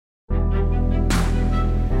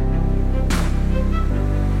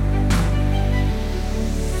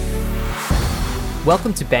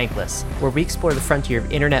Welcome to Bankless, where we explore the frontier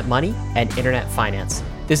of internet money and internet finance.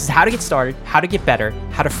 This is how to get started, how to get better,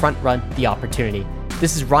 how to front run the opportunity.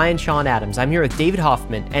 This is Ryan Sean Adams. I'm here with David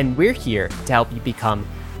Hoffman, and we're here to help you become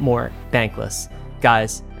more bankless.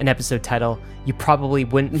 Guys, an episode title you probably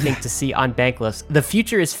wouldn't think to see on Bankless. The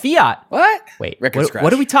future is Fiat. What? Wait,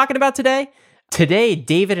 what are we talking about today? Today,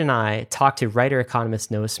 David and I talked to writer-economist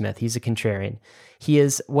Noah Smith. He's a contrarian. He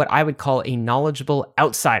is what I would call a knowledgeable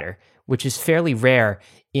outsider, which is fairly rare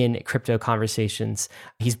in crypto conversations.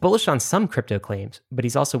 He's bullish on some crypto claims, but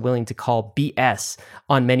he's also willing to call BS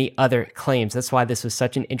on many other claims. That's why this was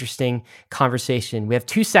such an interesting conversation. We have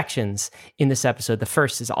two sections in this episode. The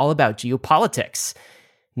first is all about geopolitics.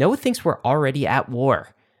 Noah thinks we're already at war.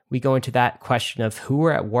 We go into that question of who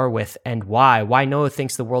we're at war with and why. Why Noah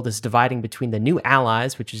thinks the world is dividing between the new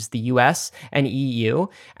allies, which is the US and EU,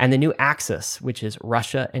 and the new axis, which is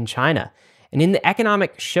Russia and China. And in the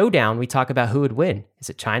economic showdown, we talk about who would win. Is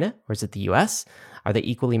it China or is it the US? Are they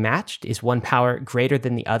equally matched? Is one power greater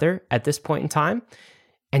than the other at this point in time?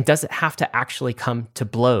 And does it have to actually come to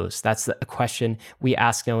blows? That's the question we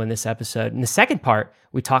ask Noah in this episode. In the second part,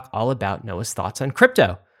 we talk all about Noah's thoughts on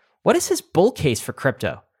crypto. What is his bull case for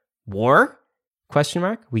crypto? War? Question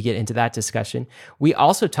mark. We get into that discussion. We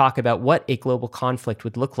also talk about what a global conflict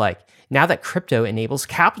would look like now that crypto enables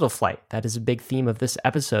capital flight. That is a big theme of this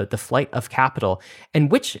episode, the flight of capital,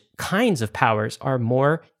 and which kinds of powers are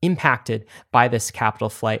more impacted by this capital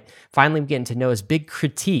flight. Finally, we get into Noah's big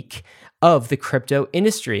critique of the crypto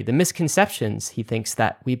industry, the misconceptions he thinks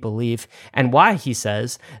that we believe, and why he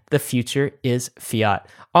says the future is fiat.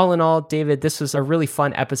 All in all, David, this was a really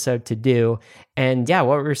fun episode to do. And yeah,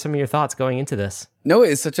 what were some of your thoughts going into this? Noah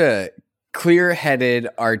is such a clear-headed,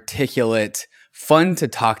 articulate, fun to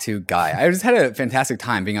talk to guy. I just had a fantastic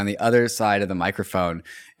time being on the other side of the microphone.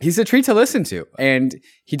 He's a treat to listen to, and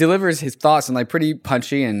he delivers his thoughts in like pretty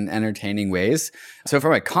punchy and entertaining ways. So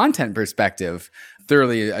from a content perspective,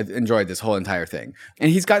 thoroughly enjoyed this whole entire thing.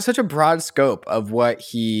 And he's got such a broad scope of what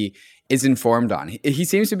he is informed on. He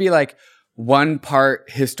seems to be like one part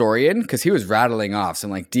historian, because he was rattling off some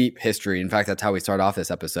like deep history. In fact, that's how we start off this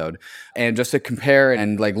episode. And just to compare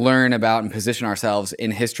and like learn about and position ourselves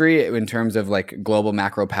in history in terms of like global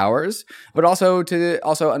macro powers, but also to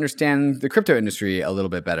also understand the crypto industry a little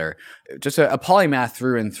bit better. Just a polymath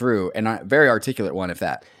through and through, and a very articulate one, if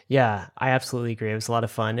that. Yeah, I absolutely agree. It was a lot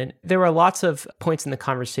of fun. And there were lots of points in the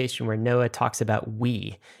conversation where Noah talks about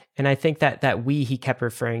we. And I think that we he kept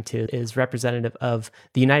referring to is representative of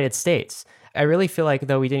the United States. I really feel like,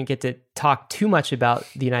 though we didn't get to talk too much about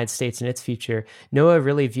the United States and its future, Noah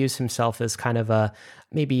really views himself as kind of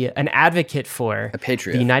maybe an advocate for a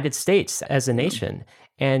patriot, the United States as a nation.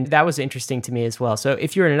 And that was interesting to me as well. So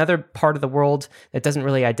if you're in another part of the world that doesn't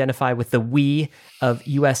really identify with the we of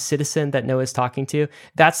US citizen that Noah's talking to,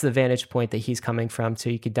 that's the vantage point that he's coming from.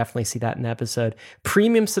 So you could definitely see that in the episode.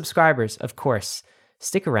 Premium subscribers, of course,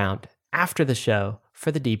 stick around after the show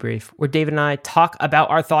for the debrief, where David and I talk about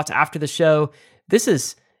our thoughts after the show. This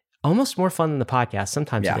is almost more fun than the podcast.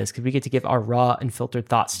 Sometimes it is, because we get to give our raw and filtered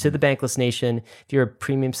thoughts to the Bankless Nation. If you're a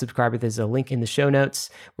premium subscriber, there's a link in the show notes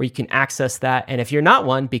where you can access that. And if you're not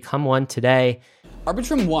one, become one today.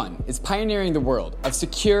 Arbitrum One is pioneering the world of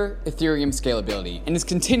secure Ethereum scalability and is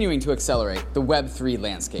continuing to accelerate the Web3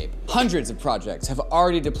 landscape. Hundreds of projects have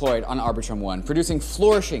already deployed on Arbitrum One, producing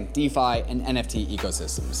flourishing DeFi and NFT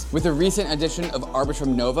ecosystems. With the recent addition of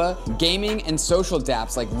Arbitrum Nova, gaming and social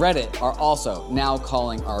dApps like Reddit are also now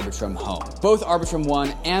calling Arbitrum home. Both Arbitrum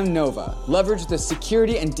One and Nova leverage the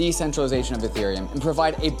security and decentralization of Ethereum and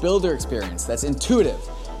provide a builder experience that's intuitive,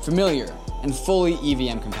 familiar, and fully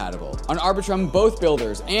EVM compatible. On Arbitrum, both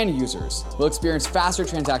builders and users will experience faster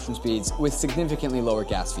transaction speeds with significantly lower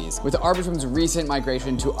gas fees. With Arbitrum's recent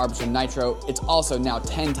migration to Arbitrum Nitro, it's also now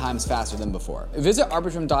 10 times faster than before. Visit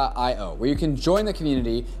arbitrum.io, where you can join the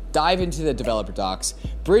community, dive into the developer docs,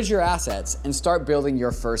 bridge your assets, and start building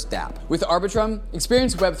your first dApp. With Arbitrum,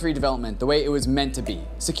 experience Web3 development the way it was meant to be: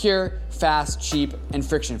 secure, fast, cheap, and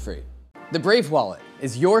friction-free. The Brave Wallet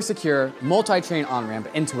is your secure multi-chain on-ramp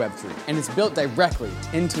into Web3, and it's built directly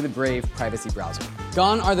into the Brave privacy browser.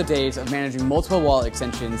 Gone are the days of managing multiple wallet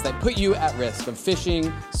extensions that put you at risk of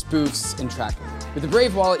phishing, spoofs, and tracking. With the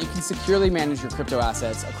Brave Wallet, you can securely manage your crypto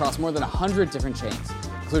assets across more than 100 different chains,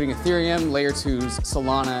 including Ethereum, Layer 2s,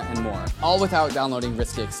 Solana, and more, all without downloading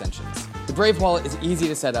risky extensions. The Brave Wallet is easy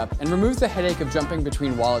to set up and removes the headache of jumping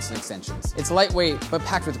between wallets and extensions. It's lightweight, but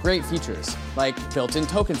packed with great features, like built-in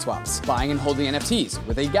token swaps, buying and holding NFTs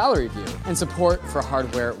with a gallery view, and support for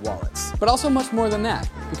hardware wallets. But also much more than that,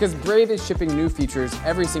 because Brave is shipping new features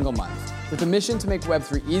every single month. with a mission to make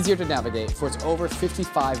Web3 easier to navigate for its over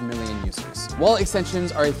 55 million users. Wallet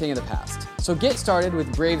extensions are a thing of the past, so get started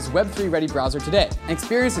with Brave's Web3 Ready browser today and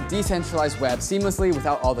experience a decentralized web seamlessly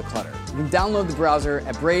without all the clutter. You can download the browser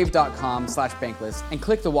at brave.com/bankless and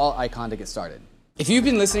click the wallet icon to get started. If you've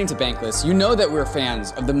been listening to Bankless, you know that we're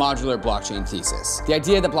fans of the modular blockchain thesis. The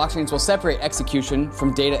idea that blockchains will separate execution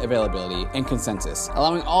from data availability and consensus,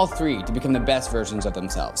 allowing all three to become the best versions of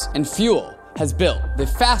themselves. And Fuel has built the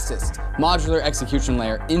fastest modular execution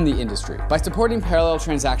layer in the industry. By supporting parallel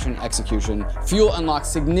transaction execution, Fuel unlocks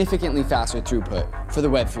significantly faster throughput for the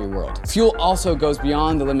Web3 world. Fuel also goes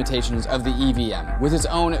beyond the limitations of the EVM with its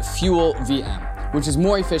own Fuel VM, which is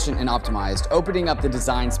more efficient and optimized, opening up the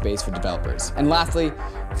design space for developers. And lastly,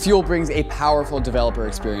 Fuel brings a powerful developer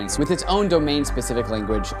experience with its own domain-specific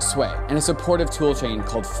language, Sway, and a supportive toolchain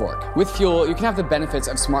called Fork. With Fuel, you can have the benefits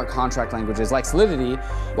of smart contract languages like Solidity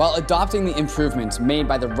while adopting the improvements made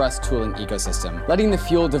by the Rust tooling ecosystem, letting the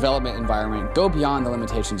Fuel development environment go beyond the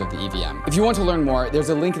limitations of the EVM. If you want to learn more, there's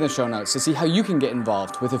a link in the show notes to see how you can get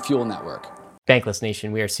involved with the Fuel network. Bankless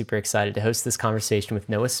Nation, we are super excited to host this conversation with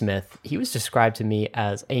Noah Smith. He was described to me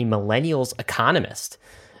as a millennials economist,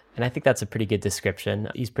 and I think that's a pretty good description.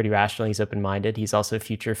 He's pretty rational, he's open-minded, he's also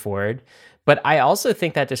future forward. But I also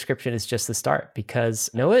think that description is just the start,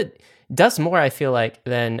 because Noah does more, I feel like,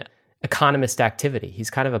 than economist activity.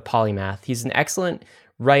 He's kind of a polymath. He's an excellent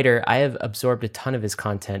writer. I have absorbed a ton of his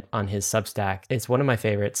content on his Substack. It's one of my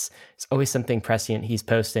favorites. It's always something prescient he's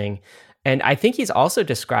posting. And I think he's also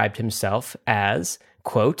described himself as,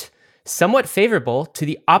 quote, somewhat favorable to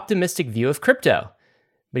the optimistic view of crypto.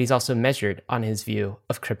 But he's also measured on his view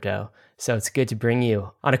of crypto. So it's good to bring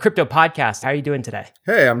you on a crypto podcast. How are you doing today?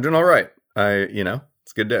 Hey, I'm doing all right.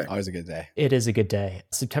 It's a good day. Always a good day. It is a good day.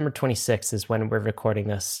 September 26th is when we're recording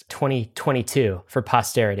this, 2022 for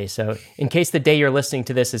posterity. So in case the day you're listening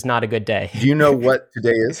to this is not a good day. Do you know what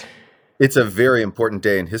today is? It's a very important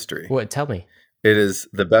day in history. What? Tell me. It is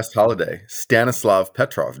the best holiday, Stanislav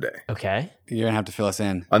Petrov Day. Okay. You're going to have to fill us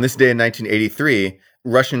in. On this day in 1983,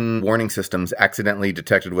 Russian warning systems accidentally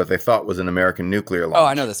detected what they thought was an American nuclear launch. Oh,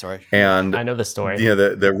 I know the story. And I know the story.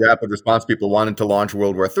 The rapid response people wanted to launch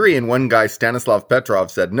World War III, and one guy, Stanislav Petrov,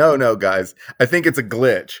 said, no, guys, I think it's a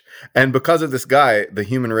glitch. And because of this guy, the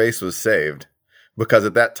human race was saved. Because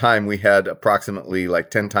at that time, we had approximately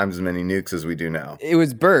like 10 times as many nukes as we do now. It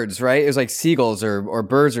was birds, right? It was like seagulls or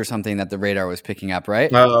birds or something that the radar was picking up,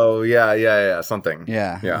 right? Oh, yeah, something.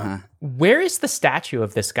 Yeah. Yeah. Uh-huh. Where is the statue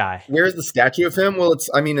of this guy? Where's the statue of him? Well,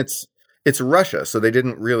 it's Russia, so they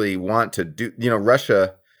didn't really want to do,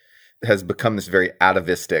 Russia has become this very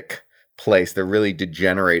atavistic place. They're really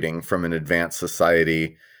degenerating from an advanced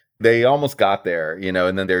society. They almost got there,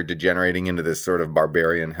 and then they're degenerating into this sort of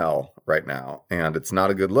barbarian hell right now. And it's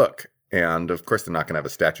not a good look. And of course, they're not going to have a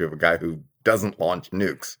statue of a guy who doesn't launch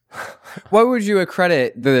nukes. What would you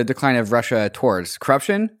accredit the decline of Russia towards?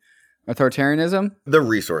 Corruption? Authoritarianism? The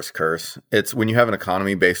resource curse. It's when you have an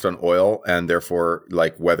economy based on oil, and therefore,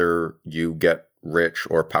 like, whether you get rich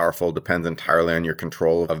or powerful depends entirely on your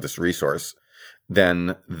control of this resource.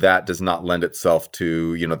 Then that does not lend itself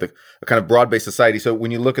to, a kind of broad-based society. So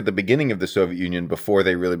when you look at the beginning of the Soviet Union, before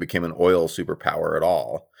they really became an oil superpower at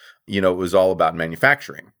all, it was all about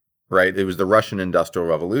manufacturing, right? It was the Russian Industrial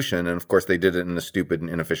Revolution. And of course, they did it in a stupid and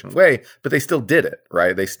inefficient way, but they still did it,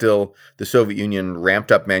 right? The Soviet Union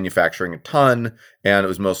ramped up manufacturing a ton, and it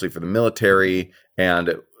was mostly for the military, and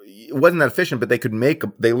it wasn't that efficient, but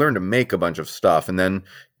they learned to make a bunch of stuff. And then,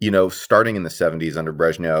 starting in the 70s under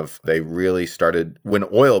Brezhnev, they really started, when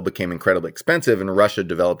oil became incredibly expensive and Russia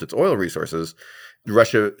developed its oil resources,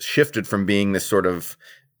 Russia shifted from being this sort of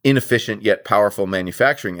inefficient yet powerful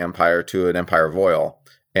manufacturing empire to an empire of oil.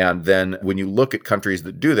 And then when you look at countries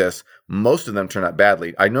that do this, most of them turn out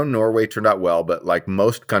badly. I know Norway turned out well, but like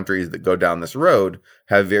most countries that go down this road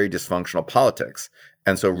have very dysfunctional politics.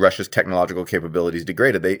 And so Russia's technological capabilities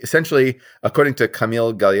degraded. They essentially, according to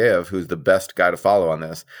Kamil Galiev, who's the best guy to follow on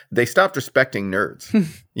this, they stopped respecting nerds.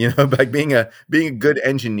 Like being a good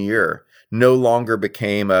engineer no longer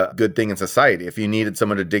became a good thing in society. If you needed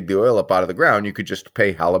someone to dig the oil up out of the ground, you could just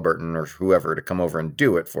pay Halliburton or whoever to come over and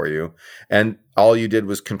do it for you. And all you did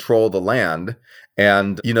was control the land.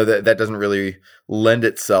 And, that doesn't really lend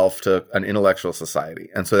itself to an intellectual society.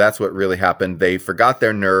 And so that's what really happened. They forgot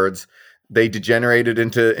their nerds. They degenerated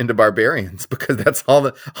into barbarians, because that's all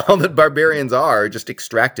that barbarians are, just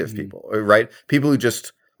extractive people, right? People who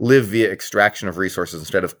just live via extraction of resources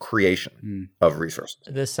instead of creation of resources.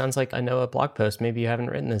 This sounds like I know a blog post. Maybe you haven't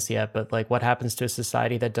written this yet, but like, what happens to a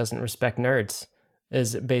society that doesn't respect nerds?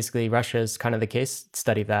 is basically Russia is kind of the case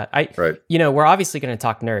study of that. Right. We're obviously going to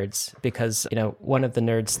talk nerds because, one of the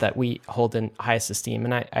nerds that we hold in highest esteem,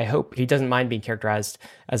 and I hope he doesn't mind being characterized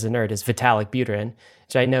as a nerd, is Vitalik Buterin,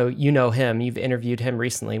 which I know you know him. You've interviewed him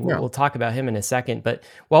recently. We'll talk about him in a second. But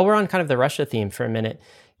while we're on kind of the Russia theme for a minute,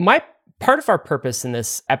 part of our purpose in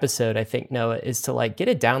this episode, I think, Noah, is to get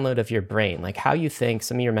a download of your brain, like how you think,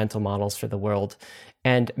 some of your mental models for the world,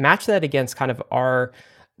 and match that against kind of our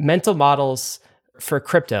mental models for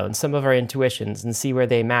crypto and some of our intuitions and see where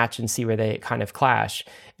they match and see where they kind of clash.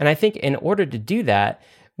 And I think in order to do that,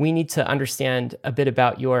 we need to understand a bit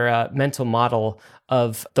about your mental model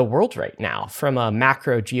of the world right now from a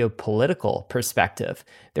macro geopolitical perspective.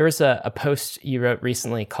 There was a post you wrote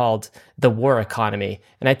recently called The War Economy.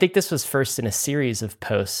 And I think this was first in a series of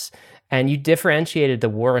posts. And you differentiated the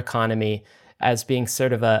war economy as being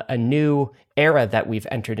sort of a new era that we've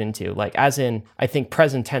entered into. Like, as in, I think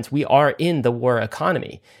present tense, we are in the war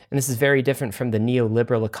economy. And this is very different from the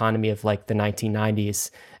neoliberal economy of the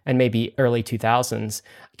 1990s and maybe early 2000s.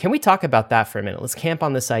 Can we talk about that for a minute? Let's camp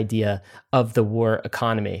on this idea of the war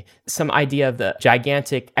economy, some idea of the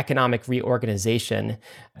gigantic economic reorganization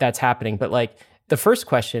that's happening. But the first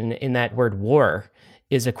question in that word war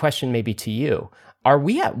is a question maybe to you. Are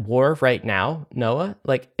we at war right now, Noah?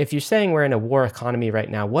 If you're saying we're in a war economy right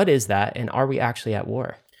now, what is that? And are we actually at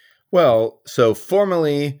war? Well, so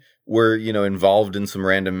formally, we're, involved in some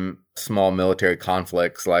random small military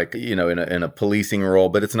conflicts, in a policing role,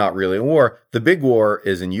 but it's not really a war. The big war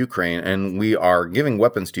is in Ukraine, and we are giving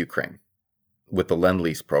weapons to Ukraine with the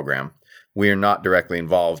Lend-Lease program. We are not directly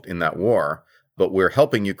involved in that war, but we're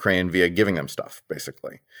helping Ukraine via giving them stuff,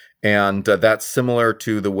 basically. And that's similar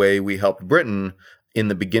to the way we helped Britain in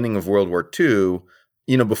the beginning of World War II.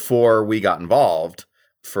 Before we got involved,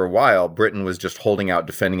 for a while, Britain was just holding out,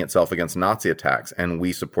 defending itself against Nazi attacks, and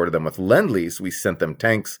we supported them with Lend-Lease. We sent them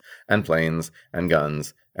tanks and planes and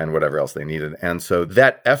guns and whatever else they needed. And so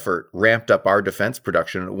that effort ramped up our defense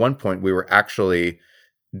production. At one point, we were actually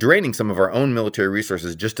draining some of our own military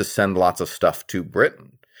resources just to send lots of stuff to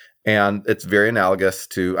Britain. And it's very analogous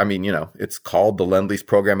to, it's called the Lend-Lease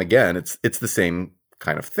program again. It's the same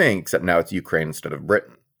kind of thing, except now it's Ukraine instead of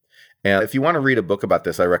Britain. And if you want to read a book about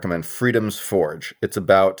this, I recommend Freedom's Forge. It's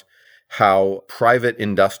about how private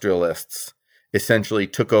industrialists essentially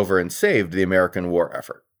took over and saved the American war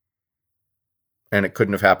effort. And it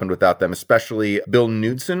couldn't have happened without them, especially Bill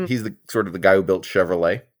Knudsen. He's the guy who built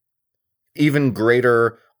Chevrolet. Even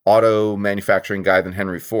greater auto manufacturing guy than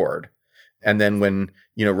Henry Ford. And then when,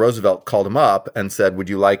 Roosevelt called him up and said, would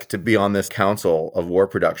you like to be on this council of war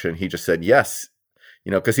production? He just said, yes,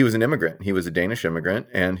 because he was an immigrant. He was a Danish immigrant.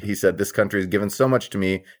 And he said, this country has given so much to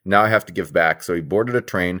me. Now I have to give back. So he boarded a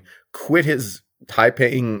train, quit his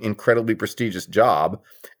high-paying, incredibly prestigious job,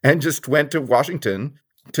 and just went to Washington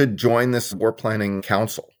to join this war planning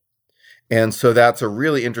council. And so that's a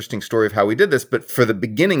really interesting story of how we did this. But for the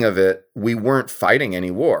beginning of it, we weren't fighting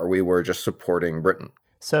any war. We were just supporting Britain.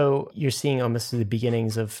 So you're seeing almost the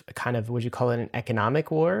beginnings of kind of, would you call it an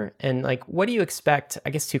economic war? And what do you expect?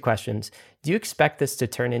 I guess two questions. Do you expect this to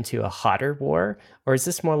turn into a hotter war? Or is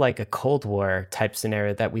this more like a Cold War type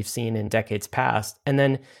scenario that we've seen in decades past? And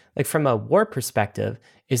then from a war perspective,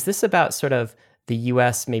 is this about sort of the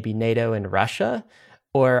US, maybe NATO and Russia?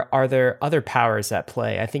 Or are there other powers at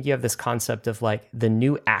play? I think you have this concept of the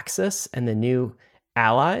new Axis and the new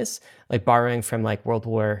allies, borrowing from World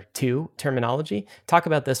War II terminology. Talk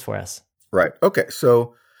about this for us. Right. Okay.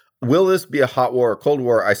 So will this be a hot war or cold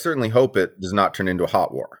war? I certainly hope it does not turn into a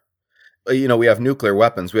hot war. We have nuclear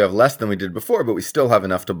weapons. We have less than we did before, but we still have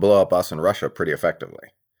enough to blow up us and Russia pretty effectively.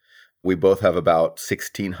 We both have about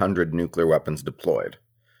 1,600 nuclear weapons deployed.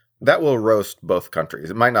 That will roast both countries.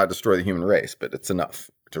 It might not destroy the human race, but it's enough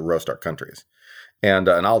to roast our countries. And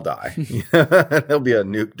I'll die. There'll be a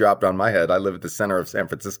nuke dropped on my head. I live at the center of San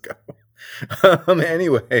Francisco.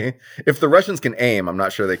 Anyway, if the Russians can aim, I'm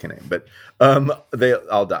not sure they can aim, but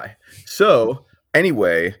I'll die. So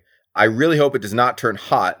anyway, I really hope it does not turn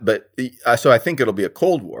hot. But so I think it'll be a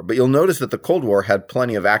Cold War. But you'll notice that the Cold War had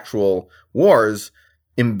plenty of actual wars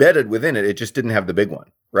embedded within it. It just didn't have the big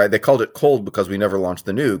one, right? They called it cold because we never launched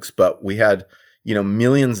the nukes, but we had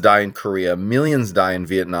millions die in Korea, millions die in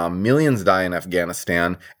Vietnam, millions die in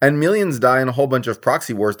Afghanistan, and millions die in a whole bunch of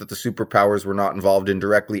proxy wars that the superpowers were not involved in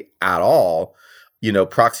directly at all.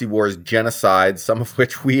 Proxy wars, genocide, some of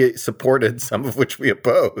which we supported, some of which we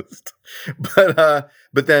opposed.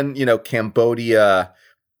 But then, Cambodia,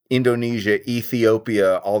 Indonesia,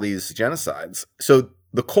 Ethiopia, all these genocides. So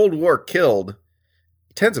the Cold War killed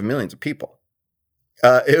tens of millions of people.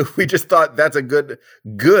 We just thought that's a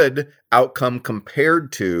good outcome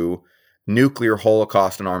compared to nuclear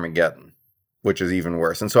holocaust and Armageddon, which is even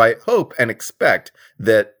worse. And so I hope and expect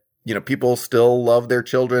that, people still love their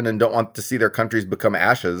children and don't want to see their countries become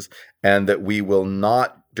ashes, and that we will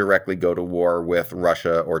not directly go to war with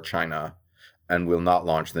Russia or China and will not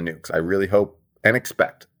launch the nukes. I really hope and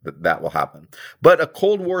expect that that will happen. But a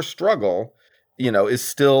Cold War struggle, is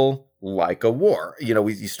still like a war.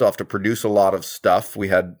 You still have to produce a lot of stuff. We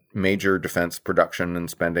had major defense production and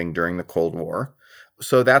spending during the Cold War.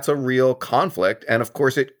 So that's a real conflict. And of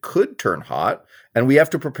course, it could turn hot. And we have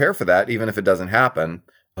to prepare for that, even if it doesn't happen.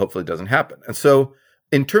 Hopefully it doesn't happen. And so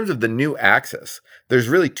in terms of the new axis, there's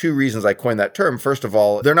really two reasons I coined that term. First of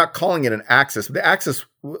all, they're not calling it an axis. The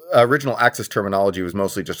original axis terminology was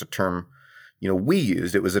mostly just a term, we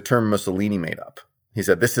used. It was a term Mussolini made up. He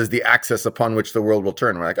said, this is the axis upon which the world will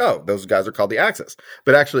turn. We're like, oh, those guys are called the Axis.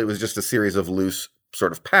 But actually, it was just a series of loose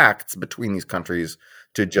sort of pacts between these countries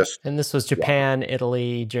to just... And this was Japan,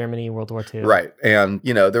 Italy, Germany, World War II. Right. And,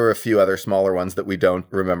 there were a few other smaller ones that we don't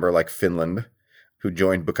remember, like Finland, who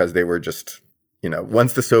joined because they were just...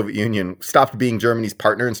 once the Soviet Union stopped being Germany's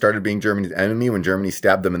partner and started being Germany's enemy when Germany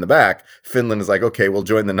stabbed them in the back, Finland is like, okay, we'll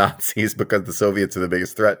join the Nazis because the Soviets are the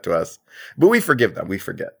biggest threat to us. But we forgive them. We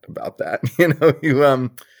forget about that.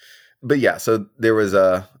 But yeah, so there was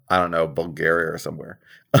Bulgaria or somewhere.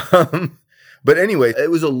 But anyway,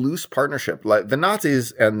 it was a loose partnership. Like the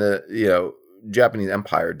Nazis and the, Japanese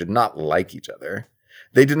Empire did not like each other.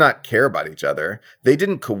 They did not care about each other. They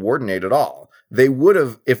didn't coordinate at all. They would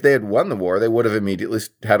have, if they had won the war, they would have immediately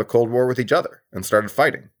had a Cold War with each other and started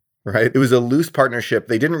fighting, right? It was a loose partnership.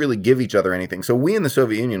 They didn't really give each other anything. So we in the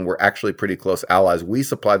Soviet Union were actually pretty close allies. We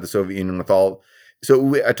supplied the Soviet Union with all,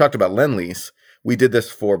 I talked about Lend-Lease. We did this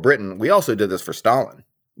for Britain. We also did this for Stalin.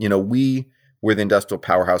 We were the industrial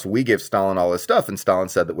powerhouse. We gave Stalin all his stuff, and Stalin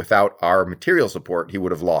said that without our material support, he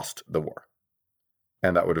would have lost the war.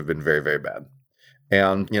 And that would have been very, very bad.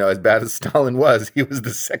 And, as bad as Stalin was, he was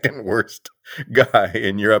the second worst guy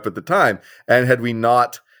in Europe at the time. And had we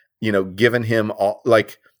not, given him all,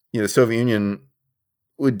 the Soviet Union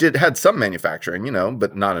had some manufacturing,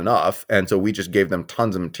 but not enough. And so we just gave them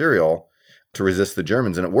tons of material to resist the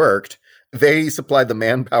Germans, and it worked. They supplied the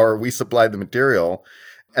manpower, we supplied the material,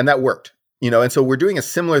 and that worked. And so we're doing a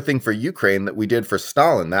similar thing for Ukraine that we did for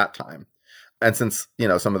Stalin that time. And since,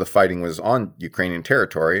 some of the fighting was on Ukrainian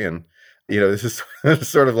territory, and this is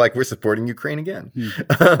sort of like we're supporting Ukraine again.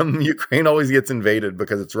 Ukraine always gets invaded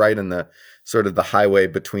because it's right in the sort of the highway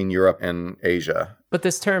between Europe and Asia. But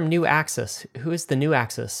this term new axis, who is the new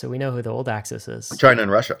axis? So we know who the old axis is. China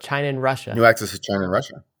and Russia. China and Russia. New axis is China and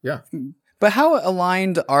Russia. Yeah. But how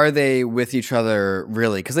aligned are they with each other,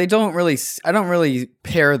 really? Because I don't really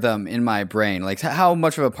pair them in my brain. Like, how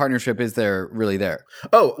much of a partnership is there really there?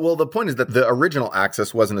 Oh, well, the point is that the original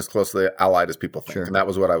Axis wasn't as closely allied as people think. Sure. And that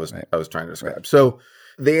was what I was trying to describe. Right. So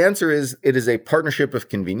the answer is, it is a partnership of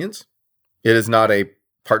convenience. It is not a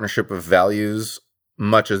partnership of values,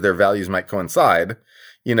 much as their values might coincide.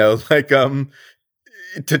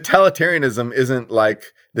 Totalitarianism isn't like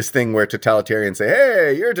this thing where totalitarians say,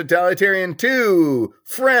 hey, you're a totalitarian too,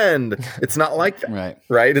 friend. It's not like that.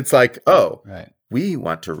 Right? It's like, we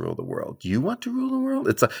want to rule the world. Do you want to rule the world?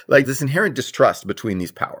 It's like this inherent distrust between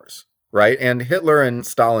these powers, right? And Hitler and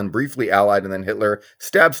Stalin briefly allied, and then Hitler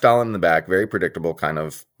stabbed Stalin in the back. Very predictable kind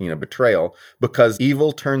of, betrayal, because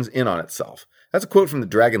evil turns in on itself. That's a quote from the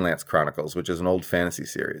Dragonlance Chronicles, which is an old fantasy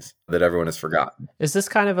series that everyone has forgotten. Is this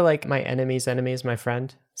kind of like my enemy's enemy is my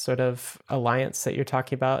friend sort of alliance that you're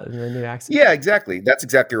talking about in the new axis? Yeah, exactly. That's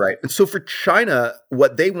exactly right. And so for China,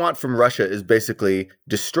 what they want from Russia is basically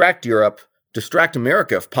distract Europe, distract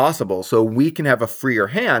America if possible, so we can have a freer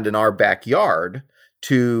hand in our backyard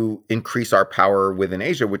to increase our power within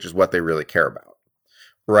Asia, which is what they really care about,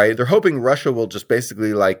 right? They're hoping Russia will just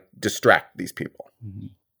basically distract these people. Mm-hmm.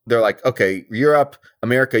 They're like, okay, Europe,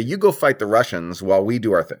 America, you go fight the Russians while we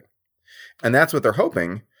do our thing. And that's what they're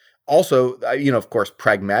hoping. Also, of course,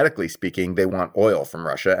 pragmatically speaking, they want oil from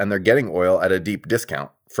Russia, and they're getting oil at a deep discount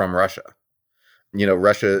from Russia.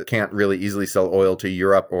 Russia can't really easily sell oil to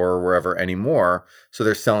Europe or wherever anymore. So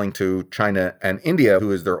they're selling to China and India,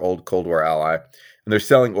 who is their old Cold War ally. And they're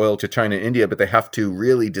selling oil to China and India, but they have to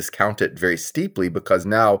really discount it very steeply because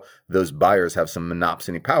now those buyers have some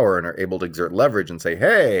monopsony power and are able to exert leverage and say,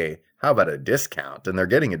 hey, how about a discount? And they're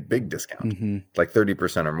getting a big discount, like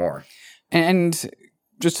 30% or more. And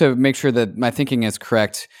just to make sure that my thinking is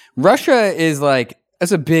correct, Russia is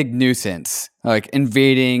That's a big nuisance, like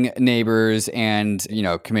invading neighbors and,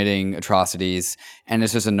 committing atrocities. And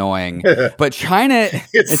it's just annoying. But China,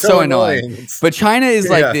 it's so annoying. But China is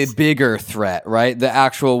like the bigger threat, right? The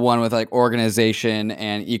actual one with like organization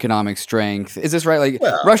and economic strength. Is this right? Like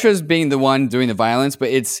Russia's being the one doing the violence, but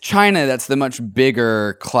it's China that's the much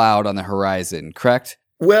bigger cloud on the horizon, correct?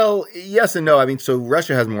 Well, yes and no. I mean, so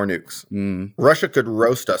Russia has more nukes. Russia could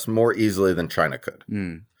roast us more easily than China could.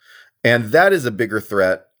 And that is a bigger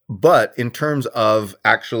threat. But in terms of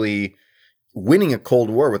actually winning a Cold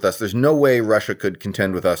War with us, there's no way Russia could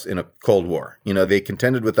contend with us in a Cold War. They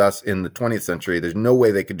contended with us in the 20th century. There's no way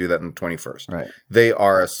they could do that in the 21st. Right. They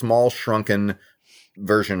are a small, shrunken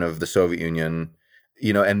version of the Soviet Union,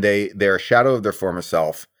 and they're a shadow of their former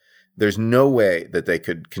self. There's no way that they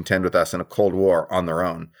could contend with us in a Cold War on their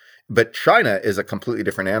own. But China is a completely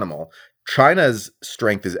different animal. China's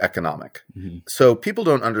strength is economic. So people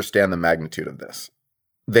don't understand the magnitude of this.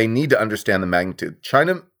 They need to understand the magnitude.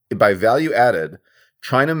 China, by value added,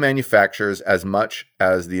 China manufactures as much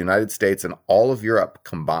as the United States and all of Europe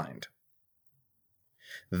combined.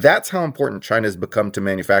 That's how important China has become to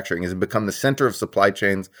manufacturing. It's become the center of supply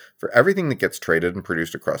chains for everything that gets traded and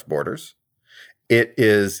produced across borders. It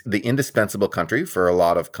is the indispensable country for a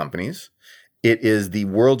lot of companies. It is the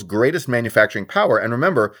world's greatest manufacturing power. And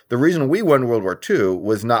remember, the reason we won World War II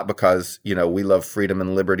was not because, we love freedom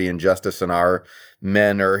and liberty and justice and our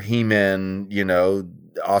men are he-men,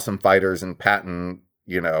 awesome fighters and Patton,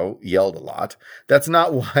 yelled a lot. That's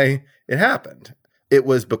not why it happened. It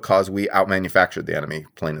was because we outmanufactured the enemy,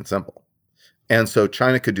 plain and simple. And so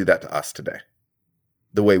China could do that to us today,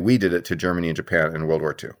 the way we did it to Germany and Japan in World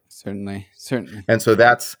War II. Certainly. And so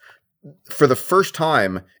that's, for the first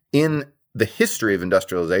time in the history of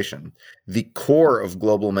industrialization, the core of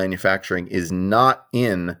global manufacturing is not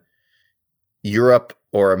in Europe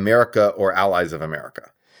or America or allies of America.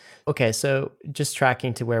 Okay, so just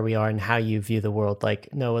tracking to where we are and how you view the world,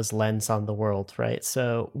 like Noah's lens on the world, right?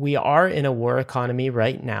 So we are in a war economy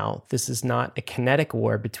right now. This is not a kinetic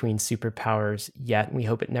war between superpowers yet, and we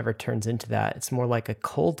hope it never turns into that. It's more like a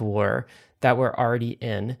Cold War that we're already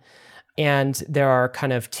in. And there are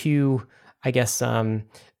kind of two,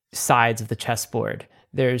 sides of the chessboard.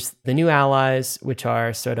 There's the new allies, which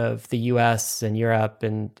are sort of the US and Europe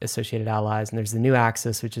and associated allies. And there's the new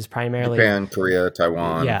axis, which is primarily Japan, Korea,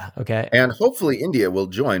 Taiwan. Yeah, okay. And hopefully India will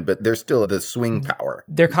join, but they're still the swing power.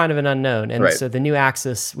 They're kind of an unknown. And right. So the new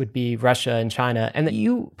axis would be Russia and China. And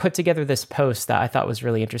you put together this post that I thought was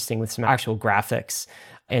really interesting with some actual graphics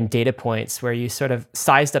and data points where you sort of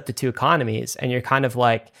sized up the two economies and you're kind of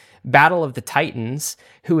like, Battle of the Titans,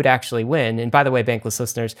 who would actually win. And by the way, Bankless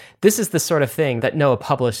listeners, this is the sort of thing that Noah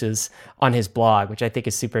publishes on his blog, which I think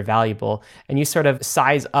is super valuable. And you sort of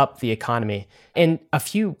size up the economy. And a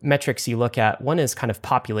few metrics you look at, one is kind of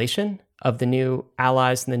population of the new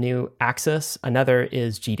allies and the new axis. Another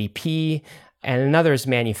is GDP, and another is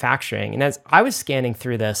manufacturing. And as I was scanning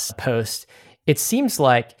through this post, it seems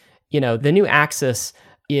like, the new axis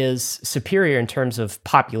is superior in terms of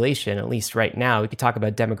population, at least right now. We could talk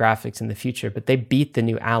about demographics in the future, but they beat the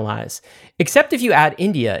new allies, except if you add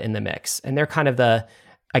India in the mix. And they're kind of the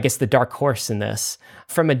dark horse in this.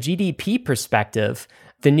 From a GDP perspective,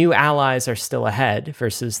 the new allies are still ahead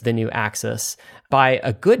versus the new axis by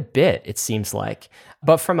a good bit, it seems like.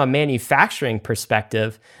 But from a manufacturing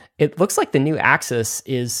perspective, it looks like the new axis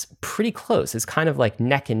is pretty close. It's kind of like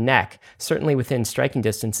neck and neck, certainly within striking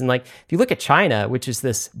distance. And like, if you look at China, which is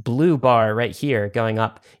this blue bar right here going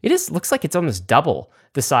up, looks like it's almost double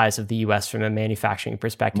the size of the US from a manufacturing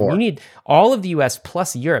perspective. More. You need all of the US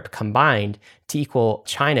plus Europe combined to equal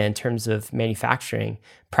China in terms of manufacturing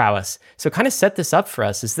prowess. So kind of set this up for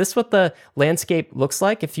us. Is this what the landscape looks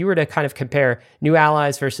like? If you were to kind of compare new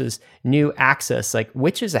allies versus new axis, like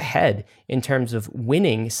which is ahead in terms of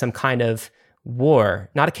winning some kind of war,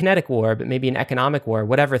 not a kinetic war, but maybe an economic war,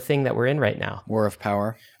 whatever thing that we're in right now? War of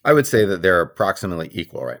power. I would say that they're approximately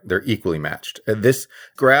equal, right? They're equally matched. This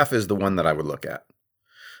graph is the one that I would look at.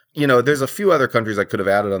 There's a few other countries I could have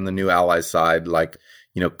added on the new allies side, like,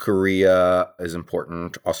 Korea is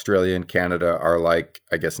important. Australia and Canada are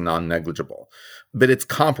non-negligible. But it's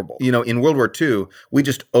comparable. In World War II, we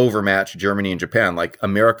just overmatched Germany and Japan. Like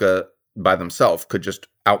America by themselves could just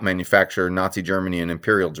outmanufacture Nazi Germany and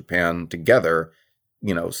Imperial Japan together,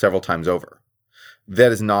 several times over.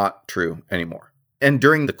 That is not true anymore. And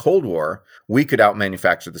during the Cold War, we could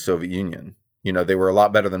outmanufacture the Soviet Union. They were a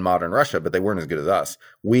lot better than modern Russia, but they weren't as good as us.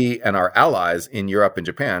 We and our allies in Europe and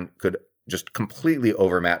Japan could just completely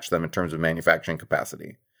overmatch them in terms of manufacturing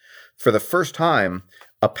capacity. For the first time,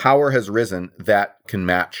 a power has risen that can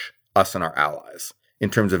match us and our allies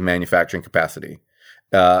in terms of manufacturing capacity.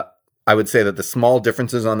 I would say that the small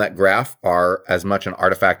differences on that graph are as much an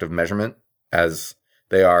artifact of measurement as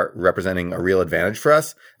they are representing a real advantage for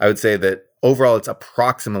us. I would say that overall, it's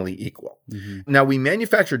approximately equal. Now, we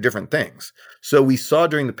manufacture different things. So we saw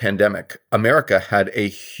during the pandemic, America had a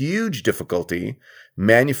huge difficulty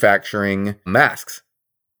manufacturing masks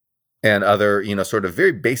and other, sort of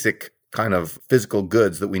very basic kind of physical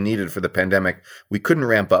goods that we needed for the pandemic. We couldn't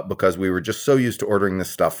ramp up because we were just so used to ordering this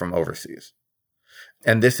stuff from overseas.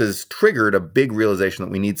 And this has triggered a big realization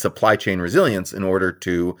that we need supply chain resilience in order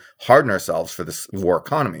to harden ourselves for this war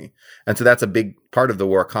economy. And so that's a big part of the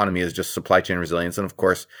war economy is just supply chain resilience. And of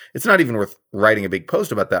course, it's not even worth writing a big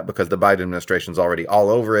post about that because the Biden administration is already all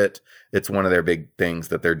over it. It's one of their big things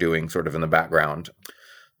that they're doing sort of in the background.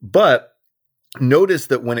 But notice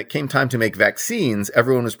that when it came time to make vaccines,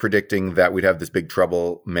 everyone was predicting that we'd have this big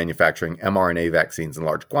trouble manufacturing mRNA vaccines in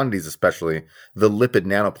large quantities, especially the lipid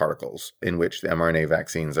nanoparticles in which the mRNA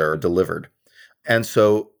vaccines are delivered. And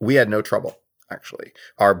so we had no trouble, actually.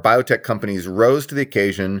 Our biotech companies rose to the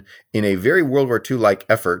occasion in a very World War II-like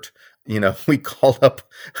effort. We called up,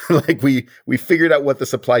 we figured out what the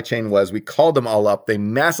supply chain was. We called them all up. They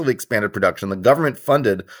massively expanded production. The government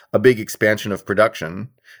funded a big expansion of production,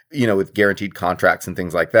 with guaranteed contracts and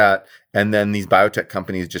things like that. And then these biotech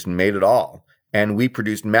companies just made it all. And we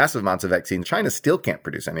produced massive amounts of vaccines. China still can't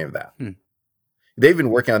produce any of that. They've been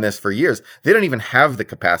working on this for years. They don't even have the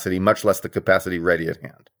capacity, much less the capacity ready at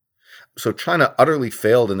hand. So China utterly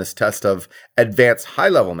failed in this test of advanced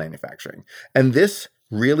high-level manufacturing. And this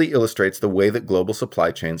really illustrates the way that global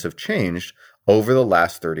supply chains have changed over the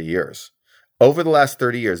last 30 years. Over the last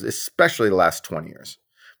 30 years, especially the last 20 years.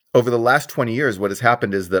 Over the last 20 years, what has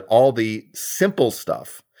happened is that all the simple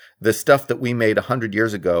stuff, the stuff that we made 100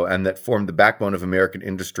 years ago and that formed the backbone of American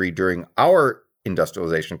industry during our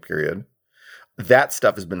industrialization period, that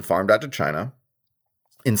stuff has been farmed out to China.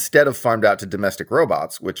 Instead of farmed out to domestic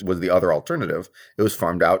robots, which was the other alternative, it was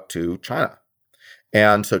farmed out to China.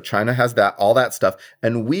 And so China has all that stuff,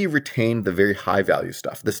 and we retained the very high value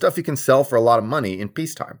stuff, the stuff you can sell for a lot of money in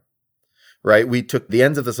peacetime, right? We took the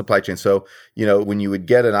ends of the supply chain. So, when you would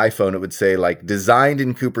get an iPhone, it would say designed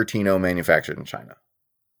in Cupertino, manufactured in China,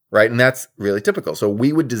 right? And that's really typical. So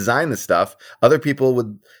we would design the stuff. Other people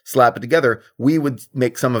would slap it together. We would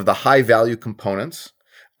make some of the high value components,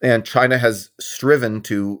 and China has striven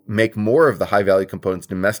to make more of the high value components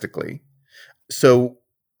domestically. So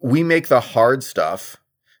we make the hard stuff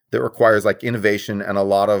that requires innovation and a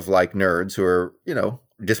lot of nerds who are,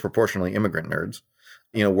 disproportionately immigrant nerds,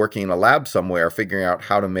 working in a lab somewhere, figuring out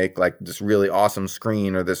how to make this really awesome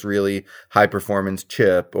screen or this really high performance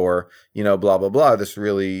chip or, blah, blah, blah, this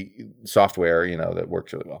really software, that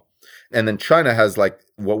works really well. And then China has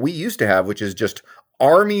what we used to have, which is just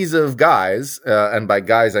armies of guys, and by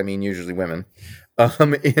guys, I mean usually women,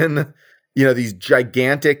 in these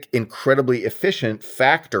gigantic, incredibly efficient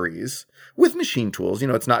factories with machine tools.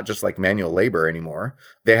 It's not just manual labor anymore.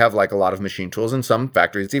 They have a lot of machine tools. In some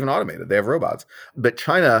factories, it's even automated. They have robots. But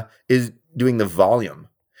China is doing the volume.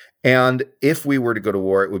 And if we were to go to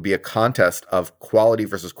war, it would be a contest of quality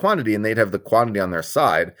versus quantity, and they'd have the quantity on their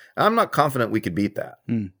side. I'm not confident we could beat that.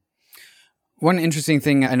 One interesting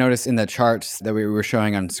thing I noticed in the charts that we were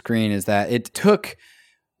showing on screen is that it took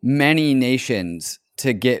many nations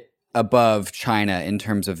to get above China in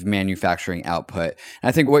terms of manufacturing output. And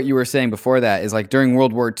I think what you were saying before that is during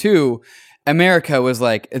World War II, America was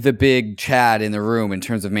the big Chad in the room in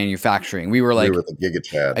terms of manufacturing. We were the Giga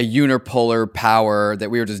Chad, a unipolar power that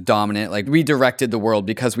we were just dominant. We directed the world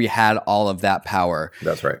because we had all of that power.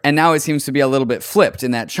 That's right. And now it seems to be a little bit flipped in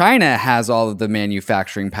that China has all of the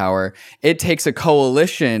manufacturing power. It takes a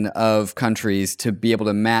coalition of countries to be able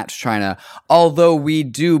to match China. Although we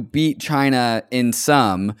do beat China in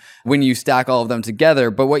some when you stack all of them together.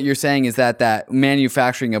 But what you're saying is that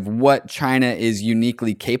manufacturing of what China is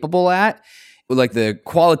uniquely capable at, the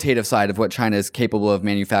qualitative side of what China is capable of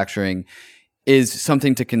manufacturing, is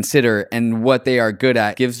something to consider, and what they are good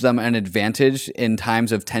at gives them an advantage in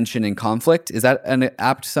times of tension and conflict. Is that an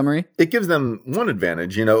apt summary? It gives them one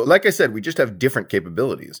advantage. Like I said, we just have different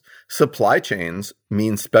capabilities. Supply chains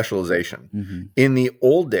mean specialization. In the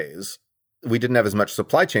old days, we didn't have as much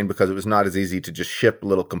supply chain because it was not as easy to just ship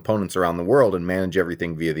little components around the world and manage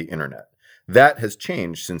everything via the internet. That has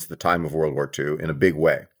changed since the time of World War II in a big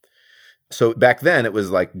way. So back then it was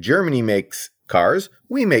Germany makes cars,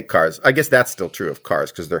 we make cars. I guess that's still true of cars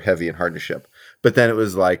because they're heavy and hard to ship. But then it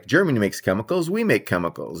was Germany makes chemicals, we make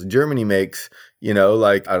chemicals. Germany makes,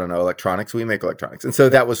 electronics, we make electronics. And so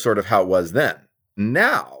that was sort of how it was then.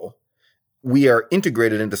 Now we are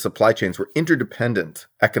integrated into supply chains. We're interdependent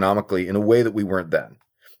economically in a way that we weren't then.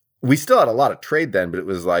 we still had a lot of trade then, but it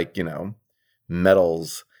was like,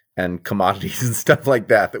 metals and commodities and stuff like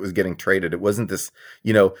that was getting traded. It wasn't this,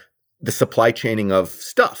 the supply chaining of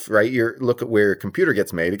stuff, right? Look at where your computer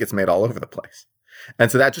gets made. It gets made all over the place.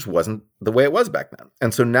 And so that just wasn't the way it was back then.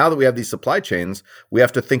 And so now that we have these supply chains, we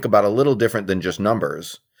have to think about a little different than just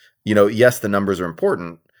numbers. Yes, the numbers are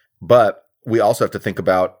important, but we also have to think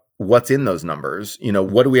about what's in those numbers.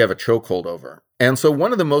 What do we have a chokehold over? And so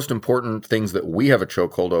one of the most important things that we have a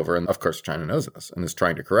chokehold over, and of course China knows this and is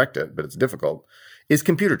trying to correct it, but it's difficult, is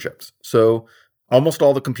computer chips. So almost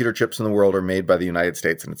all the computer chips in the world are made by the United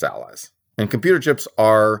States and its allies. And computer chips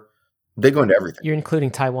they go into everything. You're including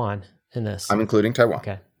Taiwan in this. I'm including Taiwan.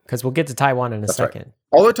 Okay. Because we'll get to Taiwan in a second. Right.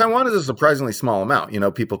 Although Taiwan is a surprisingly small amount.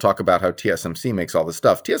 People talk about how TSMC makes all this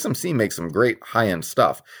stuff. TSMC makes some great high-end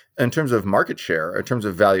stuff. In terms of market share, in terms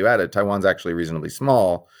of value added, Taiwan's actually reasonably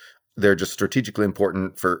small. They're just strategically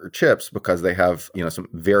important for chips because they have, some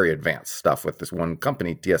very advanced stuff with this one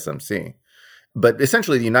company, TSMC. But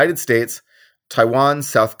essentially the United States, Taiwan,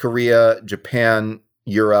 South Korea, Japan,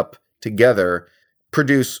 Europe together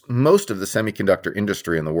produce most of the semiconductor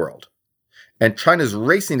industry in the world. And China's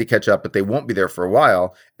racing to catch up, but they won't be there for a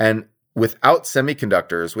while. And without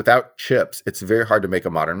semiconductors, without chips, it's very hard to make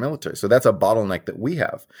a modern military. So that's a bottleneck that we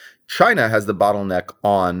have. China has the bottleneck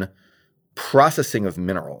on processing of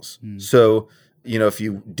minerals. So, if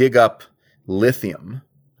you dig up lithium,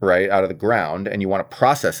 right, out of the ground and you want to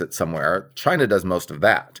process it somewhere, China does most of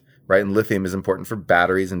that, right? And lithium is important for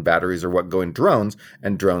batteries, and batteries are what go in drones,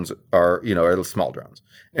 and drones are small drones.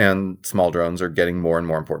 And small drones are getting more and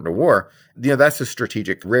more important to war. That's a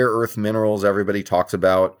strategic. Rare earth minerals everybody talks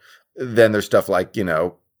about. Then there's stuff like,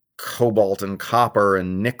 cobalt and copper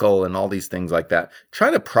and nickel and all these things like that.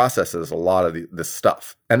 China processes a lot of this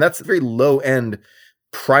stuff. And that's very low-end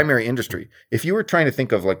primary industry. If you were trying to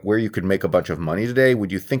think of like where you could make a bunch of money today,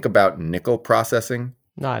 would you think about nickel processing?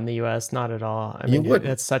 Not in the U.S., not at all. I mean,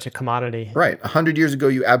 it's such a commodity. Right. 100 years ago,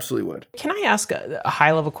 you absolutely would. Can I ask a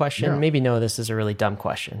high-level question? Yeah. Maybe this is a really dumb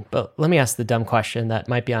question, but let me ask the dumb question that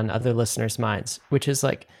might be on other listeners' minds, which is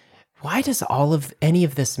like, why does any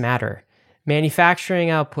of this matter? Manufacturing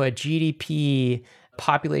output, GDP,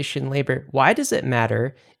 population, labor, why does it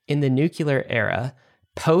matter in the nuclear era,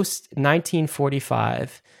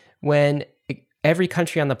 post-1945, when every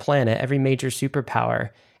country on the planet, every major superpower,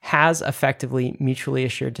 has effectively mutually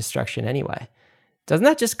assured destruction anyway? Doesn't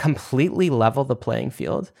that just completely level the playing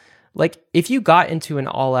field? Like, if you got into an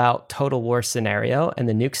all-out total war scenario and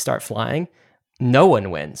the nukes start flying, no one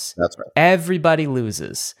wins. That's right. Everybody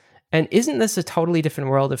loses. And isn't this a totally different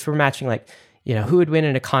world if we're matching who would win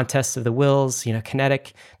in a contest of the wills,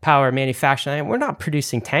 kinetic power, manufacturing? We're not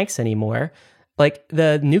producing tanks anymore. Like,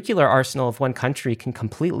 the nuclear arsenal of one country can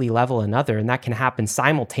completely level another, and that can happen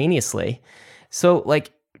simultaneously. So,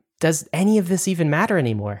 does any of this even matter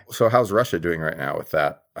anymore? So how's Russia doing right now with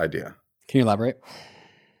that idea? Can you elaborate?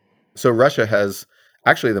 So Russia has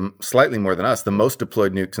actually slightly more than us, the most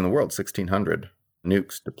deployed nukes in the world, 1,600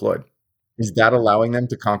 nukes deployed. Is that allowing them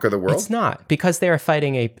to conquer the world? It's not, because they are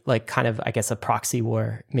fighting a proxy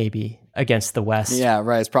war, maybe, against the West. Yeah,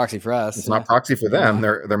 right. It's proxy for us. It's not proxy for them.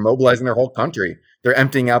 They're mobilizing their whole country. They're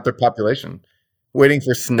emptying out their population. Waiting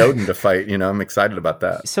for Snowden to fight, I'm excited about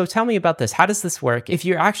that. So tell me about this. How does this work? If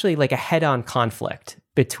you're actually a head-on conflict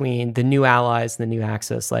between the new allies and the new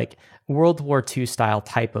Axis, like World War II style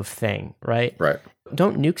type of thing, right? Right.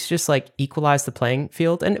 Don't nukes just equalize the playing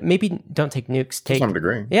field? And maybe don't take nukes. To some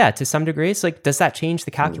degree. Yeah, to some degree. So does that change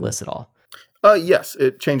the calculus at all? Yes,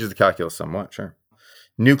 it changes the calculus somewhat, sure.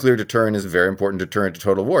 Nuclear deterrent is a very important deterrent to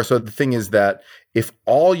total war. So the thing is that if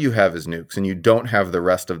all you have is nukes and you don't have the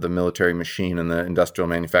rest of the military machine and the industrial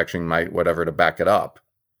manufacturing might, whatever, to back it up,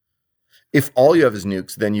 if all you have is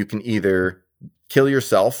nukes, then you can either kill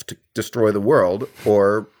yourself to destroy the world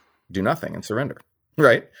or do nothing and surrender,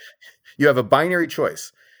 right? You have a binary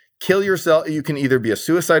choice. Kill yourself. You can either be a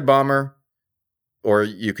suicide bomber or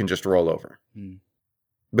you can just roll over.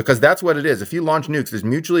 Because that's what it is. If you launch nukes, there's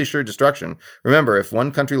mutually assured destruction. Remember, if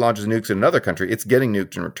one country launches nukes in another country, it's getting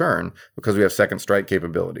nuked in return because we have second strike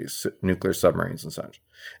capabilities, nuclear submarines and such.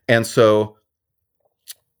 And so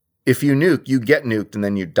if you nuke, you get nuked and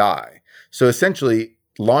then you die. So essentially,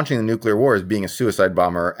 launching the nuclear war is being a suicide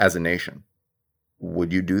bomber as a nation.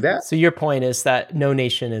 Would you do that? So your point is that no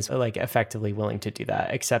nation is effectively willing to do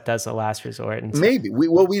that, except as a last resort. And maybe.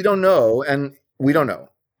 We don't know, and we don't know.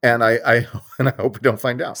 And I hope we don't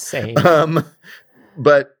find out. Same.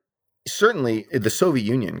 But certainly the Soviet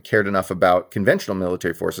Union cared enough about conventional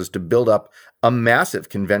military forces to build up a massive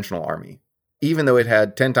conventional army, even though it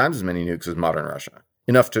had 10 times as many nukes as modern Russia.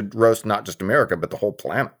 Enough to roast not just America, but the whole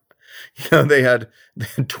planet. They had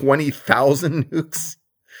 20,000 nukes,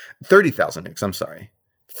 30,000 nukes, I'm sorry.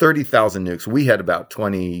 30,000 nukes. We had about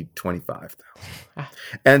 25,000.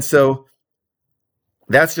 And so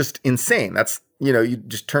that's just insane. That's, you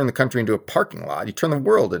just turn the country into a parking lot. You turn the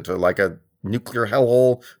world into like a nuclear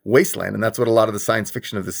hellhole wasteland. And that's what a lot of the science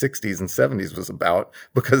fiction of the 60s and 70s was about.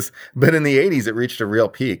 But in the 80s, it reached a real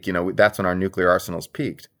peak. That's when our nuclear arsenals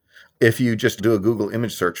peaked. If you just do a Google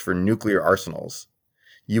image search for nuclear arsenals,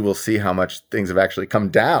 you will see how much things have actually come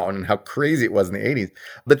down and how crazy it was in the 80s.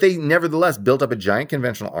 But they nevertheless built up a giant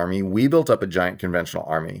conventional army. We built up a giant conventional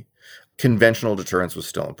army. Conventional deterrence was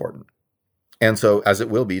still important. And so, as it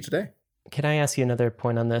will be today. Can I ask you another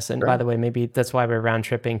point on this? And Sure. by the way, maybe that's why we're round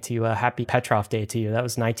tripping to Happy Petrov Day to you. That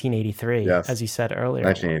was 1983, Yes. as you said earlier.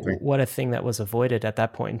 1983. What a thing that was avoided at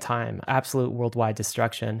that point in time. Absolute worldwide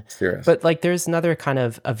destruction. Serious. But there's another kind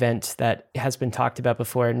of event that has been talked about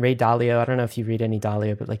before. And Ray Dalio, I don't know if you read any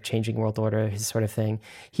Dalio, but Changing World Order, his sort of thing.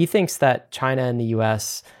 He thinks that China and the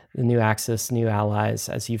US, the new axis, new allies,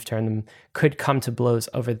 as you've termed them, could come to blows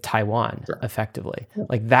over Taiwan, Sure. effectively.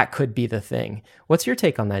 That could be the thing. What's your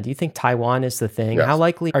take on that? Do you think Taiwan is the thing? Yes. How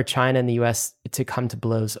likely are China and the US to come to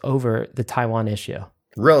blows over the Taiwan issue?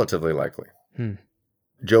 Relatively likely.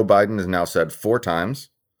 Joe Biden has now said 4 times,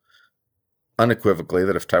 unequivocally,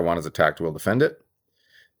 that if Taiwan is attacked, we'll defend it.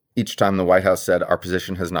 Each time the White House said our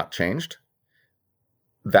position has not changed.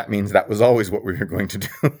 That means that was always what we were going to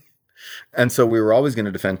do. And so we were always going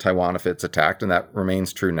to defend Taiwan if it's attacked, and that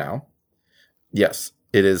remains true now. Yes,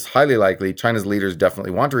 it is highly likely. China's leaders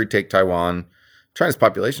definitely want to retake Taiwan. China's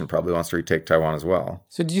population probably wants to retake Taiwan as well.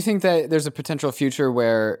 So do you think that there's a potential future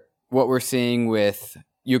where what we're seeing with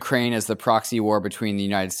Ukraine as the proxy war between the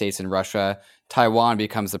United States and Russia, Taiwan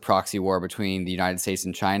becomes the proxy war between the United States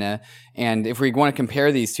and China? And if we want to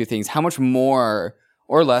compare these two things, how much more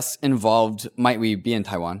or less involved might we be in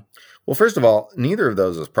Taiwan? Well, first of all, neither of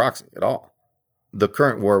those is proxy at all. The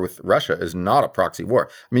current war with Russia is not a proxy war.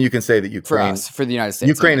 I mean, you can say that Ukraine... For the United States.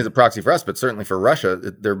 Ukraine is a proxy for us, but certainly for Russia,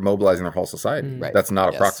 they're mobilizing their whole society. Right. That's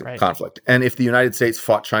not a proxy conflict. And if the United States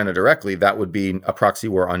fought China directly, that would be a proxy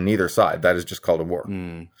war on neither side. That is just called a war.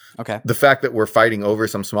 Okay. The fact that we're fighting over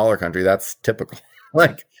some smaller country, that's typical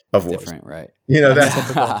of wars. Different, right.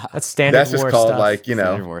 That's That's standard that's just war called stuff.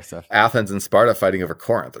 Standard war stuff. Athens and Sparta fighting over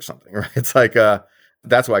Corinth or something, right? It's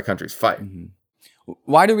that's why countries fight.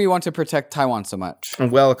 Why do we want to protect Taiwan so much?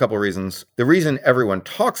 Well, a couple of reasons. The reason everyone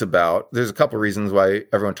talks about, there's a couple of reasons why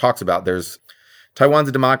everyone talks about, there's Taiwan's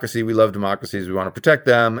a democracy. We love democracies. We want to protect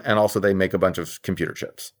them. And also they make a bunch of computer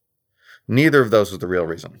chips. Neither of those is the real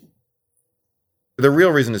reason. The real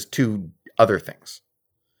reason is 2 other things.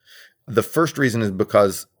 The first reason is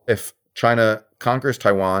because if China conquers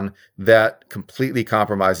Taiwan, that completely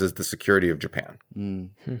compromises the security of Japan,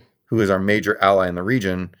 who is our major ally in the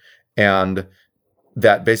region. And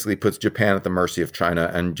that basically puts Japan at the mercy of China,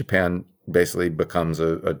 and Japan basically becomes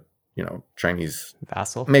a Chinese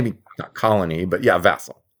Vassal? maybe not colony, but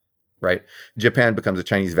vassal, right? Japan becomes a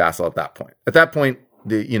Chinese vassal at that point. At that point,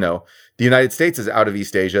 the United States is out of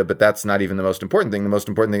East Asia, but that's not even the most important thing. The most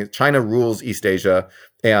important thing is China rules East Asia,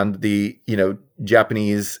 and the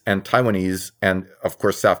Japanese and Taiwanese, and of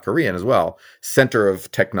course South Korean as well, center of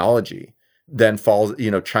technology then falls,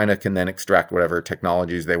 China can then extract whatever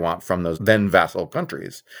technologies they want from those then vassal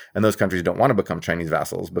countries. And those countries don't want to become Chinese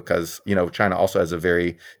vassals because, China also has a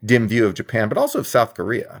very dim view of Japan, but also of South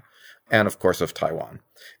Korea and of course of Taiwan.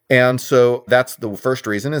 And so that's the first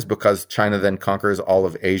reason, is because China then conquers all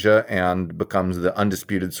of Asia and becomes the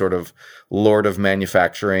undisputed sort of lord of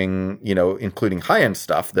manufacturing, including high-end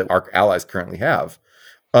stuff that our allies currently have.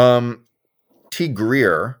 Tanner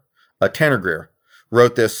Greer,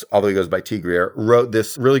 wrote this, although he goes by T. Greer, wrote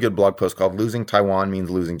this really good blog post called Losing Taiwan Means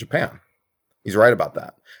Losing Japan. He's right about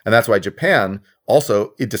that. And that's why Japan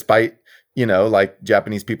also, despite,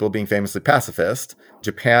 Japanese people being famously pacifist,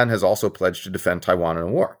 Japan has also pledged to defend Taiwan in a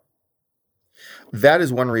war. That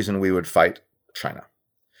is one reason we would fight China.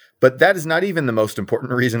 But that is not even the most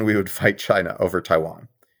important reason we would fight China over Taiwan.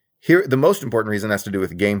 Here, the most important reason has to do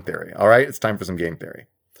with game theory. All right, it's time for some game theory.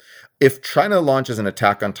 If China launches an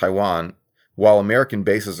attack on Taiwan while American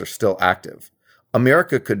bases are still active,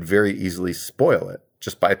 America could very easily spoil it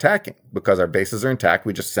just by attacking. Because our bases are intact,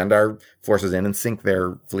 we just send our forces in and sink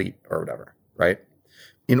their fleet or whatever, right?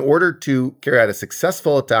 In order to carry out a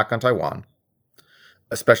successful attack on Taiwan,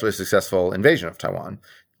 especially a successful invasion of Taiwan,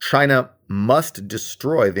 China must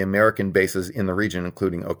destroy the American bases in the region,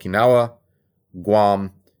 including Okinawa,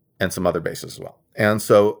 Guam, and some other bases as well. And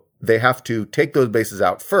so they have to take those bases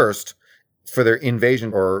out first for their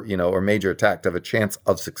invasion or major attack to have a chance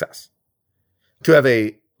of success. To have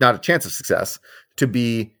not a chance of success, to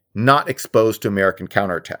be not exposed to American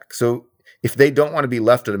counterattack. So if they don't want to be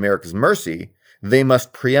left at America's mercy, they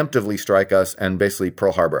must preemptively strike us and basically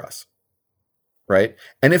Pearl Harbor us, right?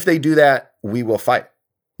 And if they do that, we will fight.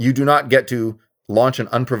 You do not get to launch an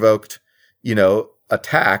unprovoked,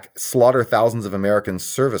 attack, slaughter thousands of American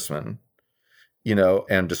servicemen,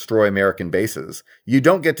 and destroy American bases. You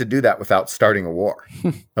don't get to do that without starting a war,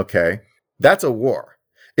 okay? That's a war.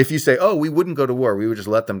 If you say, oh, we wouldn't go to war, we would just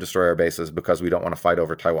let them destroy our bases because we don't want to fight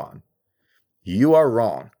over Taiwan, you are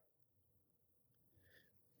wrong.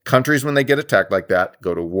 Countries, when they get attacked like that,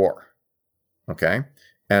 go to war, okay?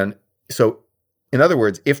 And so, in other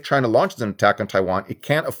words, if China launches an attack on Taiwan, it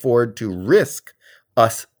can't afford to risk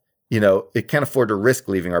us, it can't afford to risk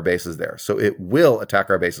leaving our bases there. So it will attack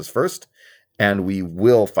our bases first, and we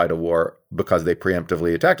will fight a war because they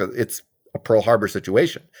preemptively attacked us. It's a Pearl Harbor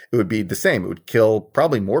situation. It would be the same. It would kill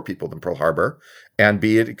probably more people than Pearl Harbor and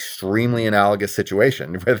be an extremely analogous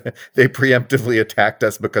situation where they preemptively attacked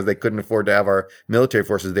us because they couldn't afford to have our military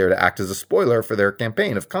forces there to act as a spoiler for their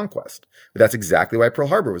campaign of conquest. But that's exactly why Pearl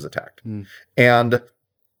Harbor was attacked. And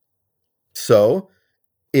so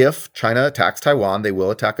if China attacks Taiwan, they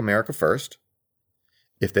will attack America first.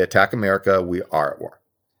 If they attack America, we are at war.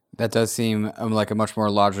 That does seem like a much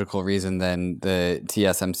more logical reason than the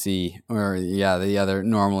TSMC or, the other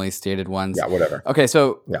normally stated ones. Yeah, whatever. Okay,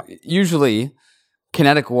 so usually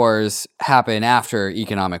kinetic wars happen after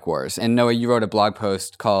economic wars. And Noah, you wrote a blog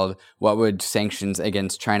post called "What Would Sanctions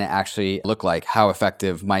Against China Actually Look Like? How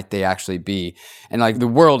Effective Might They Actually Be?" And the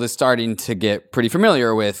world is starting to get pretty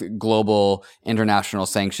familiar with global international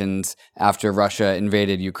sanctions after Russia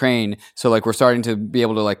invaded Ukraine. So we're starting to be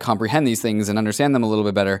able to comprehend these things and understand them a little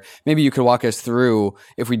bit better. Maybe you could walk us through,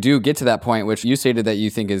 if we do get to that point, which you stated that you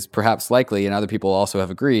think is perhaps likely, and other people also have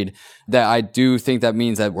agreed, that I do think that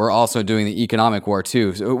means that we're also doing the economic war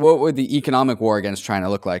too. So what would the economic war against China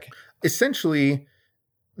look like? Essentially,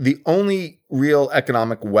 the only real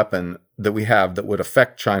economic weapon that we have that would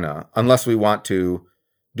affect China, unless we want to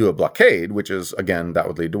do a blockade, which is, again, that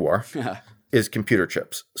would lead to war, is computer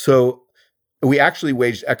chips. So we actually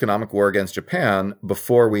waged economic war against Japan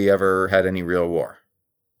before we ever had any real war.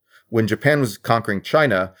 When Japan was conquering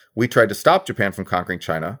China, we tried to stop Japan from conquering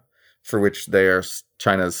China, for which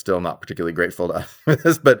China is still not particularly grateful to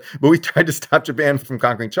us, but we tried to stop Japan from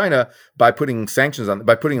conquering China by putting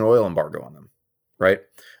by putting an oil embargo on them, right?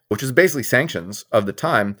 Which is basically sanctions of the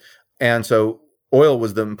time. And so oil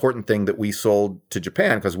was the important thing that we sold to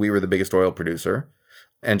Japan because we were the biggest oil producer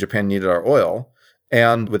and Japan needed our oil.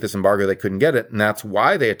 And with this embargo, they couldn't get it. And that's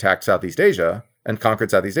why they attacked Southeast Asia and conquered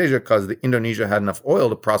Southeast Asia, because Indonesia had enough oil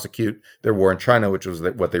to prosecute their war in China, which was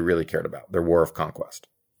what they really cared about, their war of conquest.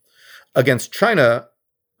 Against China,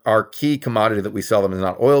 our key commodity that we sell them is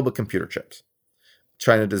not oil, but computer chips.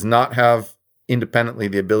 China does not have independently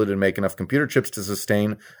the ability to make enough computer chips to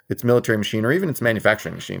sustain its military machine or even its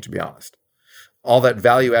manufacturing machine, to be honest. All that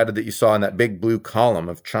value added that you saw in that big blue column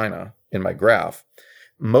of China in my graph,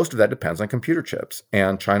 most of that depends on computer chips.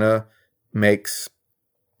 And China makes,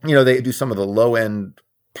 they do some of the low-end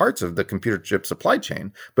parts of the computer chip supply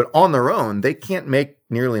chain, but on their own, they can't make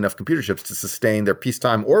nearly enough computer chips to sustain their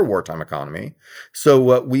peacetime or wartime economy. So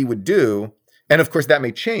what we would do, and of course that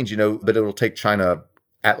may change, but it'll take China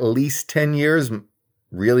at least 10 years,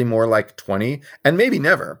 really more like 20, and maybe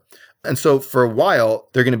never. And so for a while,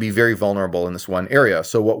 they're going to be very vulnerable in this one area.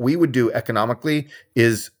 So what we would do economically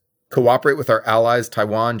is cooperate with our allies,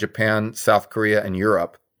 Taiwan, Japan, South Korea, and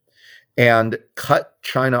Europe, and cut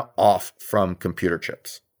China off from computer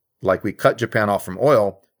chips, like we cut Japan off from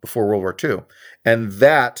oil before World War II. And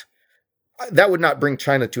that would not bring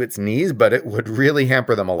China to its knees, but it would really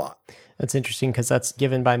hamper them a lot. That's interesting because that's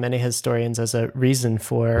given by many historians as a reason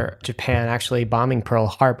for Japan actually bombing Pearl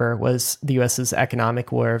Harbor was the U.S.'s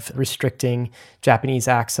economic war of restricting Japanese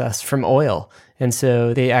access from oil. And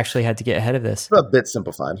so they actually had to get ahead of this. A bit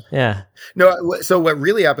simplified. Yeah. No, so what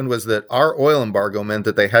really happened was that our oil embargo meant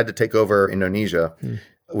that they had to take over Indonesia,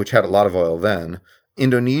 which had a lot of oil then.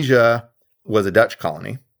 Indonesia was a Dutch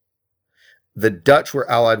colony. The Dutch were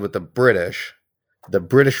allied with the British. The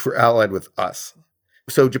British were allied with us.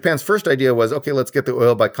 So Japan's first idea was, okay, let's get the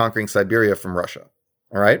oil by conquering Siberia from Russia.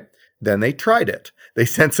 All right. Then they tried it. They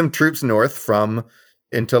sent some troops north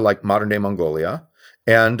into modern day Mongolia,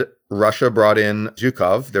 and Russia brought in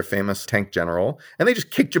Zhukov, their famous tank general, and they just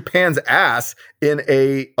kicked Japan's ass in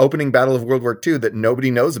a opening battle of World War II that nobody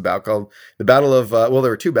knows about, called the Battle of, there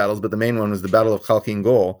were two battles, but the main one was the Battle of Khalkhin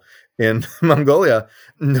Gol in Mongolia.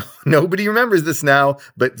 Nobody remembers this now,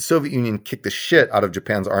 but the Soviet Union kicked the shit out of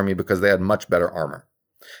Japan's army because they had much better armor.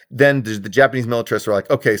 Then the Japanese militarists were like,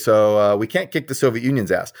 okay, so we can't kick the Soviet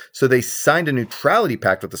Union's ass. So they signed a neutrality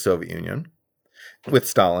pact with the Soviet Union, with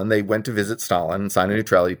Stalin. They went to visit Stalin and signed a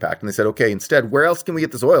neutrality pact. And they said, okay, instead, where else can we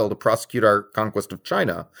get this oil to prosecute our conquest of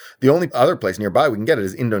China? The only other place nearby we can get it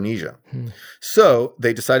is Indonesia. So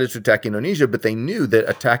they decided to attack Indonesia, but they knew that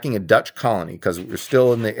attacking a Dutch colony, because we're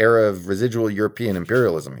still in the era of residual European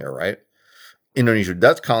imperialism here, right? Indonesia,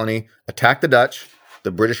 Dutch colony, attack the Dutch,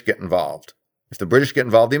 the British get involved. If the British get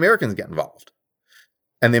involved, the Americans get involved.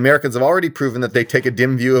 And the Americans have already proven that they take a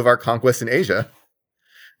dim view of our conquest in Asia,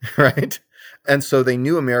 right? And so they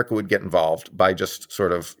knew America would get involved by just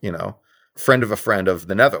sort of, friend of a friend of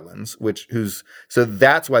the Netherlands, so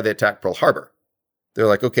that's why they attacked Pearl Harbor. They're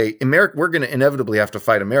like, okay, America, we're going to inevitably have to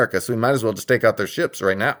fight America, so we might as well just take out their ships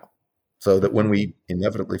right now, so that when we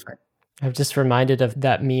inevitably fight. I'm just reminded of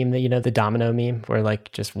that meme that, the domino meme, where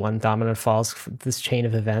like just one domino falls, this chain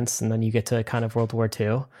of events, and then you get to kind of World War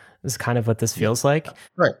II. This is kind of what this feels like.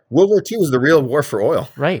 Right. World War II was the real war for oil.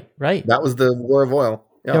 Right. That was the war of oil.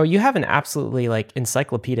 Yeah. You have an absolutely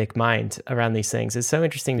encyclopedic mind around these things. It's so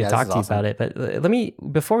interesting to talk to you about it.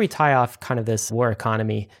 But before we tie off kind of this war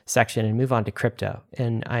economy section and move on to crypto,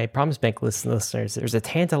 and I promise bank listeners, there's a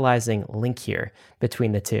tantalizing link here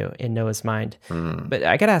between the two in Noah's mind. But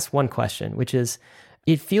I got to ask one question, which is,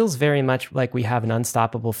 it feels very much like we have an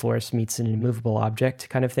unstoppable force meets an immovable object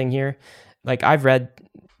kind of thing here. Like I've read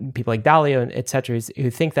people like Dalio and et cetera,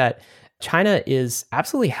 who think that China is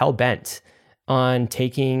absolutely hell-bent on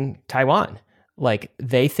taking Taiwan. Like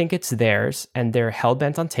they think it's theirs and they're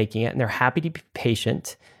hell-bent on taking it and they're happy to be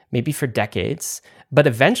patient, maybe for decades, but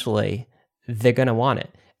eventually they're going to want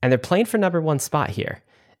it. And they're playing for number one spot here.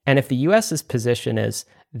 And if the US's position is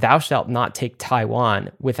thou shalt not take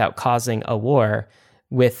Taiwan without causing a war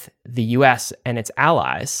with the US and its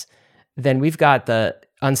allies, then we've got the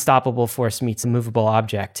unstoppable force meets immovable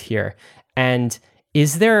object here. And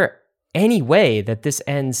is there any way that this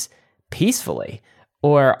ends peacefully,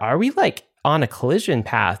 or are we on a collision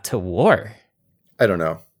path to war? I don't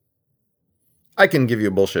know. I can give you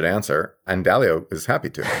a bullshit answer, and Dalio is happy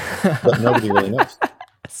to, but nobody really knows.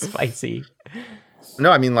 Spicy.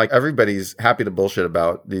 No, I mean, everybody's happy to bullshit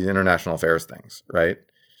about these international affairs things, right?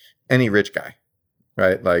 Any rich guy,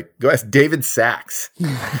 right? Go ask David Sachs.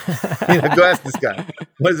 Go ask this guy.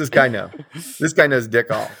 What does this guy know? This guy knows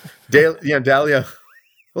dick all. Dalio.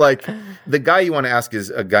 The guy you want to ask is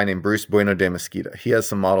a guy named Bruce Bueno de Mesquita. He has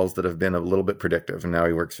some models that have been a little bit predictive, and now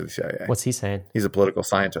he works for the CIA. What's he saying? He's a political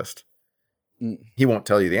scientist. He won't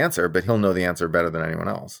tell you the answer, but he'll know the answer better than anyone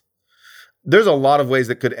else. There's a lot of ways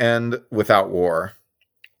that could end without war.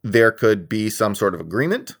 There could be some sort of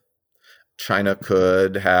agreement. China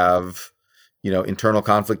could have, internal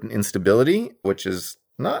conflict and instability, which is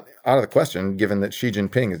not out of the question, given that Xi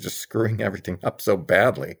Jinping is just screwing everything up so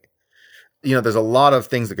badly. There's a lot of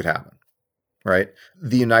things that could happen, right?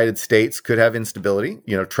 The United States could have instability.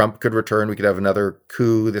 Trump could return. We could have another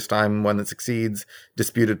coup, this time one that succeeds,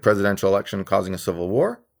 disputed presidential election causing a civil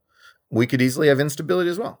war. We could easily have instability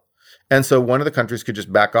as well. And so one of the countries could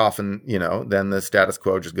just back off and, then the status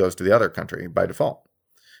quo just goes to the other country by default.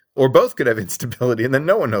 Or both could have instability and then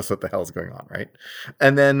no one knows what the hell is going on, right?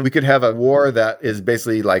 And then we could have a war that is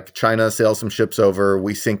basically China sails some ships over,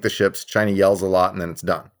 we sink the ships, China yells a lot, and then it's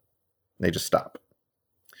done. They just stop.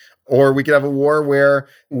 Or we could have a war where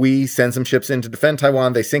we send some ships in to defend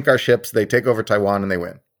Taiwan. They sink our ships. They take over Taiwan and they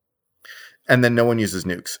win. And then no one uses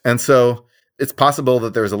nukes. And so it's possible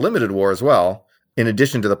that there's a limited war as well, in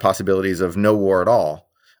addition to the possibilities of no war at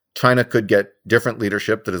all. China could get different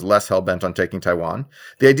leadership that is less hell-bent on taking Taiwan.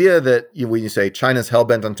 The idea that when you say China's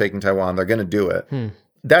hell-bent on taking Taiwan, they're going to do it.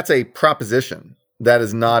 That's a proposition. That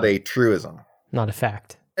is not a truism. Not a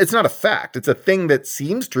fact. It's not a fact. It's a thing that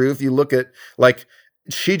seems true if you look at,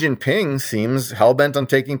 Xi Jinping seems hell-bent on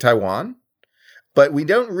taking Taiwan, but we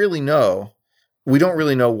don't really know. We don't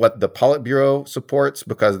really know what the Politburo supports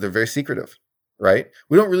because they're very secretive, right?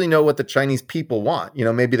 We don't really know what the Chinese people want.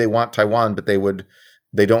 Maybe they want Taiwan, but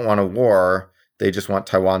they don't want a war. They just want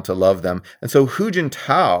Taiwan to love them. And so Hu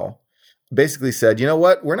Jintao basically said, you know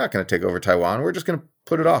what? We're not going to take over Taiwan. We're just going to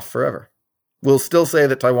put it off forever. We'll still say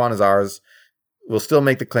that Taiwan is ours. We'll still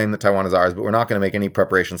make the claim that Taiwan is ours, but we're not going to make any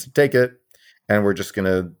preparations to take it. And we're just going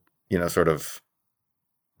to, sort of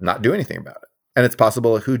not do anything about it. And it's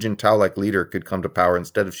possible a Hu Jintao-like leader could come to power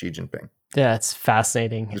instead of Xi Jinping. Yeah, it's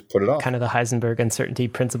fascinating. Just put it off. Kind of the Heisenberg uncertainty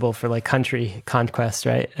principle for country conquest,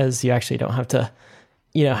 right? As you actually don't have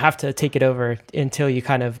to take it over until you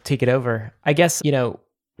kind of take it over. I guess,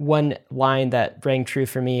 one line that rang true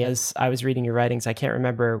for me as I was reading your writings, I can't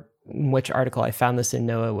remember which article I found this in,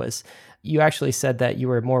 Noah, was you actually said that you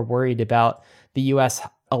were more worried about the US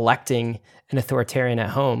electing an authoritarian at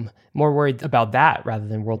home. More worried about that rather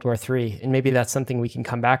than World War III. And maybe that's something we can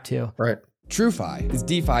come back to. Right. TrueFi is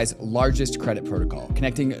DeFi's largest credit protocol,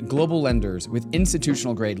 connecting global lenders with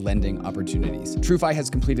institutional-grade lending opportunities. TrueFi has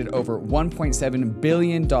completed over $1.7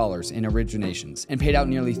 billion in originations and paid out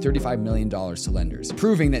nearly $35 million to lenders,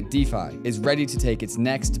 proving that DeFi is ready to take its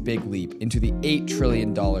next big leap into the $8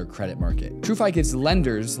 trillion credit market. TrueFi gives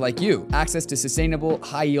lenders like you access to sustainable,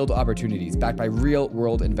 high-yield opportunities backed by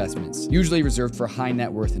real-world investments, usually reserved for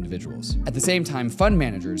high-net-worth individuals. At the same time, fund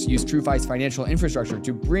managers use TrueFi's financial infrastructure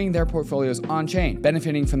to bring their portfolios on-chain,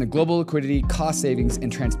 benefiting from the global liquidity, cost savings,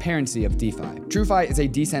 and transparency of DeFi. TrueFi is a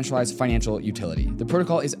decentralized financial utility. The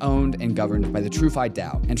protocol is owned and governed by the TrueFi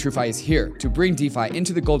DAO, and TrueFi is here to bring DeFi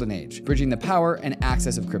into the golden age, bridging the power and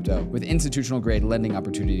access of crypto with institutional-grade lending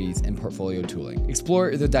opportunities and portfolio tooling.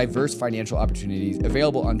 Explore the diverse financial opportunities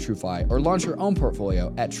available on TrueFi or launch your own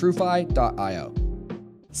portfolio at truefi.io.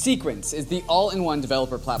 Sequence is the all-in-one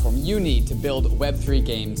developer platform you need to build Web3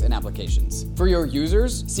 games and applications. For your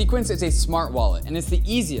users, Sequence is a smart wallet, and it's the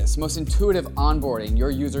easiest, most intuitive onboarding your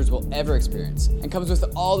users will ever experience, and comes with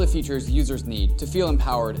all the features users need to feel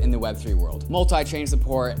empowered in the Web3 world. Multi-chain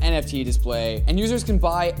support, NFT display, and users can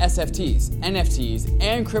buy SFTs, NFTs,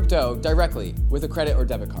 and crypto directly with a credit or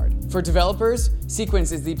debit card. For developers,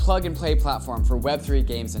 Sequence is the plug-and-play platform for Web3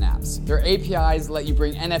 games and apps. Their APIs let you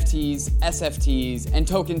bring NFTs, SFTs, and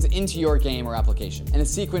tokens into your game or application. And a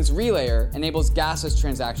Sequence relayer enables gasless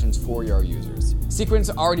transactions for your users. Sequence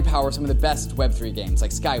already powers some of the best Web3 games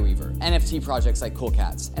like Skyweaver, NFT projects like Cool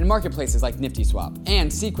Cats, and marketplaces like NiftySwap.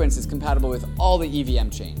 And Sequence is compatible with all the EVM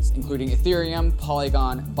chains, including Ethereum,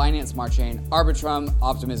 Polygon, Binance Smart Chain, Arbitrum,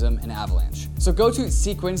 Optimism, and Avalanche. So go to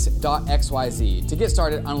sequence.xyz to get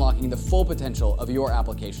started unlocking the full potential of your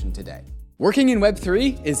application today. Working in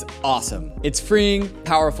Web3 is awesome. It's freeing,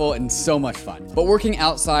 powerful, and so much fun. But working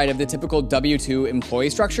outside of the typical W-2 employee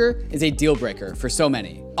structure is a deal breaker for so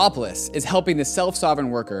many. Opolis is helping the self-sovereign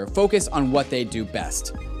worker focus on what they do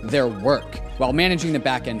best, their work, while managing the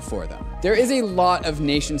back end for them. There is a lot of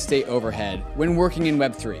nation-state overhead when working in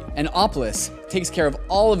Web3, and Opolis takes care of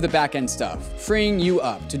all of the back-end stuff, freeing you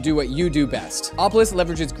up to do what you do best. Opolis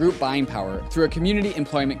leverages group buying power through a community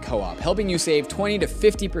employment co-op, helping you save 20 to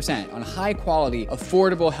 50% on high-quality,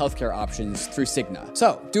 affordable healthcare options through Cigna.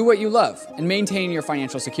 So, do what you love and maintain your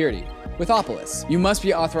financial security. With Opolis, you must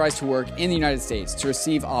be authorized to work in the United States to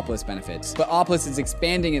receive Opolis benefits, but Opolis is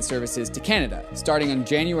expanding its services to Canada starting on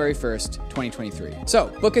January 1st, 2023.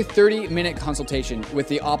 So, book a 30-minute consultation with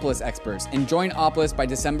the Opolis experts and join Opolis by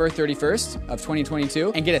December 31st of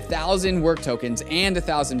 2022 and get 1,000 work tokens and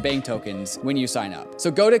 1,000 bank tokens when you sign up.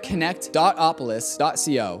 So go to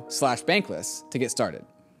connect.opolis.co/bankless to get started.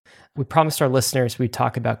 We promised our listeners we'd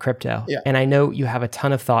talk about crypto. Yeah. And I know you have a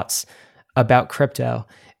ton of thoughts about crypto.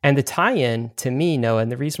 And the tie-in to me, Noah,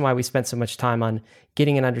 and the reason why we spent so much time on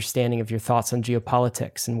getting an understanding of your thoughts on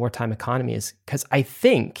geopolitics and wartime economy is because I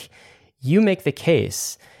think you make the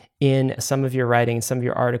case in some of your writing, some of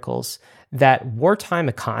your articles, that wartime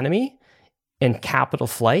economy and capital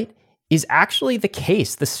flight is actually the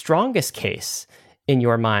case, the strongest case in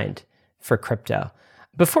your mind for crypto.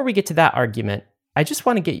 Before we get to that argument, I just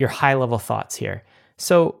want to get your high-level thoughts here.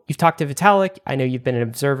 So you've talked to Vitalik. I know you've been an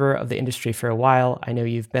observer of the industry for a while. I know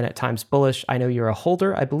you've been at times bullish. I know you're a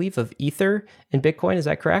holder, I believe, of Ether and Bitcoin. Is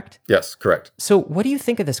that correct? Yes, correct. So what do you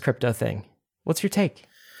think of this crypto thing? What's your take?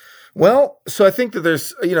 Well, so I think that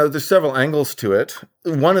there's several angles to it.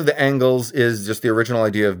 One of the angles is just the original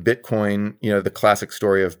idea of Bitcoin, the classic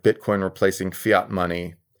story of Bitcoin replacing fiat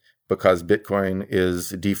money because Bitcoin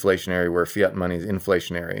is deflationary where fiat money is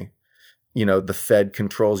inflationary. The Fed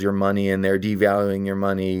controls your money and they're devaluing your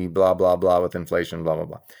money, blah, blah, blah, with inflation, blah, blah,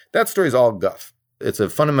 blah. That story is all guff. It's a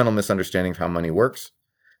fundamental misunderstanding of how money works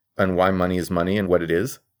and why money is money and what it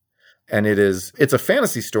is. And it's a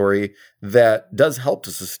fantasy story that does help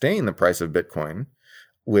to sustain the price of Bitcoin,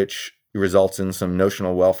 which results in some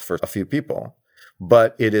notional wealth for a few people.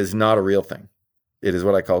 But it is not a real thing. It is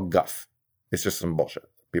what I call guff. It's just some bullshit,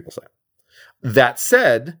 people say. That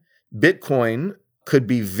said, Bitcoin could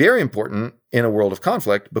be very important in a world of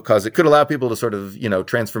conflict because it could allow people to sort of,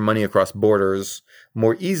 transfer money across borders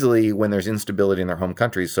more easily when there's instability in their home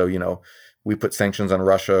countries. So, we put sanctions on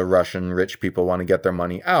Russia. Russian rich people want to get their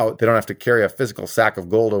money out. They don't have to carry a physical sack of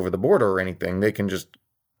gold over the border or anything. They can just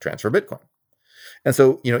transfer Bitcoin. And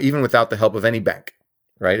so, even without the help of any bank,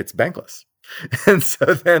 right? It's bankless. And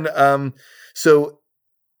so then, so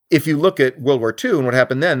if you look at World War II and what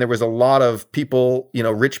happened then, there was a lot of people,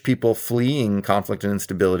 rich people fleeing conflict and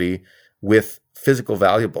instability with physical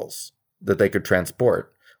valuables that they could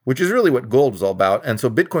transport, which is really what gold was all about. And so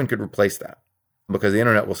Bitcoin could replace that. because the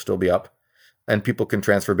internet will still be up and people can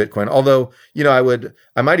transfer Bitcoin. Although,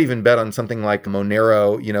 I might even bet on something like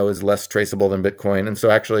Monero, is less traceable than Bitcoin. And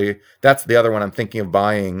so actually that's the other one I'm thinking of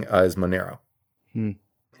buying is Monero.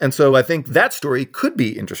 And so I think that story could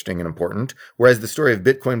be interesting and important. Whereas the story of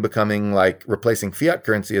Bitcoin becoming like replacing fiat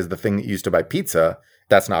currency as the thing that you used to buy pizza,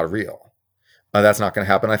 that's not real. That's not going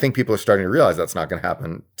to happen. I think people are starting to realize that's not going to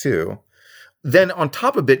happen too. Then on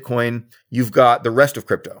top of Bitcoin, you've got the rest of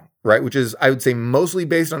crypto, right? Which is, I would say, mostly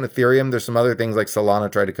based on Ethereum. There's some other things like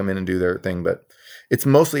Solana try to come in and do their thing, but it's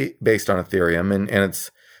mostly based on Ethereum and it's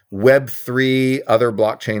Web3, other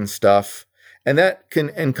blockchain stuff. And that can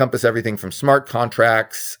encompass everything from smart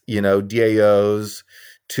contracts, DAOs,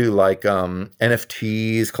 to like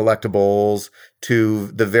NFTs, collectibles, to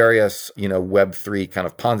the various, Web3 kind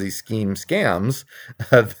of Ponzi scheme scams,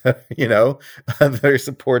 that are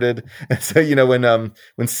supported. And so,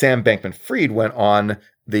 when Sam Bankman-Fried went on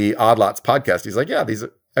the Odd Lots podcast, he's like, yeah, these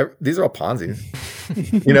are all Ponzi's,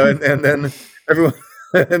 and then everyone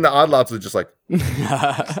and the Odd Lots was just like,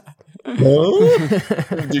 oh?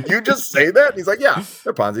 Did you just say that? And he's like, yeah,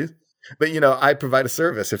 they're Ponzi's. But, I provide a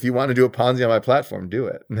service. If you want to do a Ponzi on my platform, do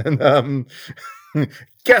it. And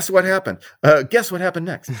guess what happened? Guess what happened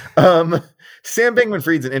next? Sam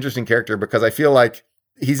Bankman-Fried's an interesting character because I feel like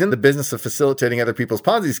he's in the business of facilitating other people's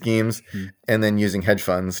Ponzi schemes and then using hedge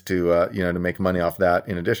funds to, to make money off that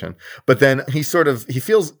in addition. But then he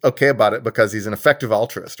feels okay about it because he's an effective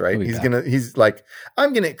altruist, right? He's like,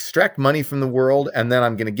 I'm going to extract money from the world and then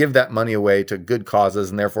I'm going to give that money away to good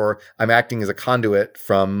causes. And therefore I'm acting as a conduit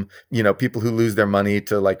from, people who lose their money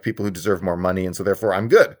to like people who deserve more money. And so therefore I'm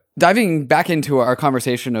good. Diving back into our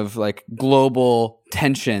conversation of like global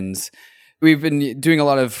tensions, we've been doing a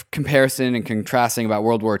lot of comparison and contrasting about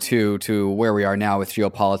World War II to where we are now with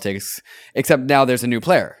geopolitics, except now there's a new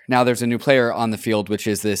player. Now there's a new player on the field, which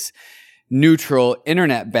is this neutral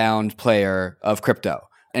internet-bound player of crypto.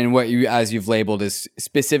 And what as you've labeled, is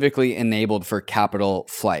specifically enabled for capital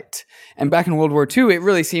flight. And back in World War II, it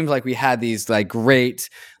really seemed like we had these like great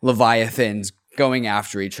leviathans going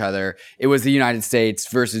after each other. It was the United States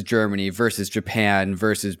versus Germany versus Japan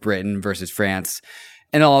versus Britain versus France.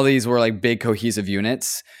 And all these were like big cohesive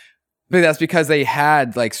units. But that's because they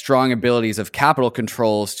had like strong abilities of capital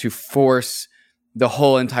controls to force the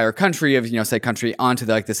whole entire country of, country onto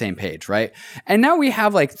the same page, right? And now we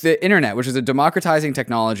have like the internet, which is a democratizing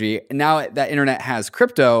technology. And now that internet has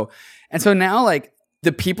crypto. And so now like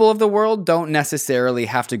the people of the world don't necessarily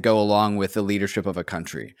have to go along with the leadership of a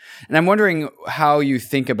country. And I'm wondering how you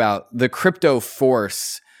think about the crypto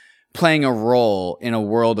force playing a role in a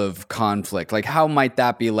world of conflict. Like how might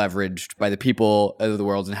that be leveraged by the people of the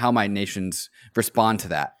world and how might nations respond to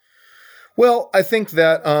that? Well, I think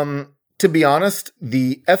that, to be honest,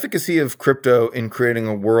 the efficacy of crypto in creating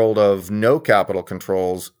a world of no capital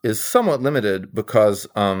controls is somewhat limited because,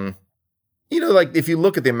 like if you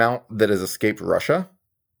look at the amount that has escaped Russia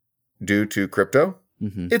due to crypto,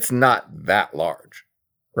 it's not that large,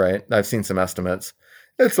 right? I've seen some estimates.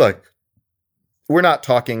 It's like, we're not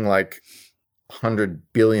talking like $100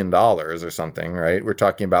 billion or something, right? We're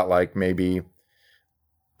talking about like maybe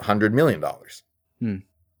 $100 million, a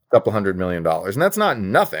couple $100 million. And that's not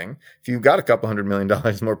nothing. If you've got a couple $100 million,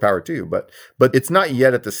 more power to you. But it's not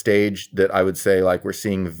yet at the stage that I would say like we're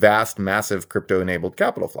seeing vast, massive crypto-enabled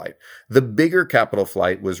capital flight. The bigger capital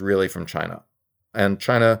flight was really from China. And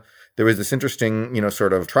China, there was this interesting,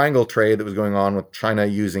 sort of triangle trade that was going on with China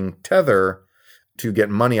using Tether to get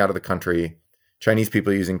money out of the country. Chinese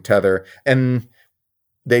people using Tether, and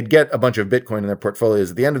they'd get a bunch of Bitcoin in their portfolios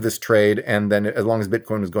at the end of this trade. And then as long as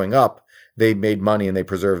Bitcoin was going up, they made money and they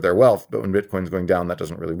preserved their wealth. But when Bitcoin's going down, that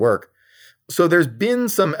doesn't really work. So there's been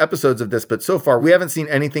some episodes of this, but so far we haven't seen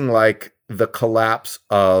anything like the collapse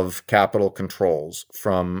of capital controls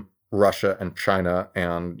from Russia and China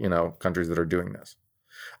and, countries that are doing this.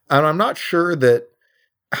 And I'm not sure that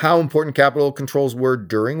how important capital controls were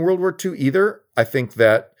during World War II either. I think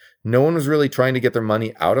that no one was really trying to get their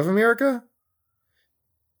money out of America.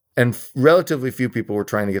 And relatively few people were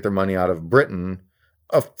trying to get their money out of Britain.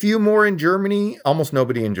 A few more in Germany. Almost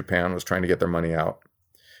nobody in Japan was trying to get their money out.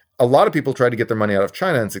 A lot of people tried to get their money out of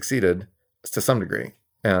China and succeeded to some degree.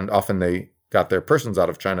 And often they got their persons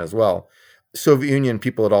out of China as well. Soviet Union,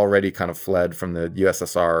 people had already kind of fled from the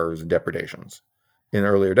USSR's depredations in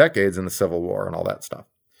earlier decades in the Civil War and all that stuff.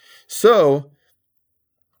 So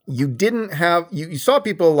you didn't have, you saw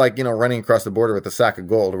people like, running across the border with a sack of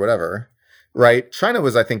gold or whatever, right? China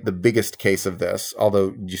was, I think, the biggest case of this,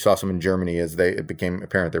 although you saw some in Germany as it became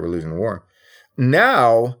apparent they were losing the war.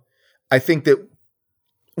 Now, I think that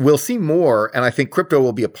we'll see more, and I think crypto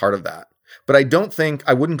will be a part of that. But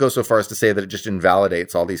I wouldn't go so far as to say that it just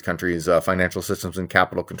invalidates all these countries' financial systems and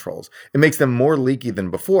capital controls. It makes them more leaky than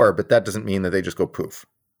before, but that doesn't mean that they just go poof.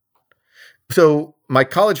 So my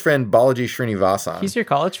college friend, Balaji Srinivasan. He's your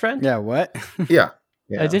college friend? Yeah, what? Yeah.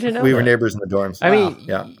 I didn't know we were that. neighbors in the dorms. I mean,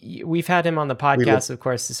 yeah. We've had him on the podcast, of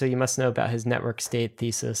course, so you must know about his network state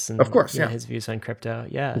thesis and of course, his views on crypto.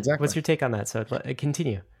 Yeah. Exactly. What's your take on that? So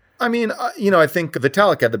continue. I mean, I think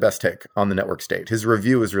Vitalik had the best take on the network state. His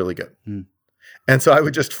review is really good. And so I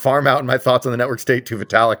would just farm out my thoughts on the network state to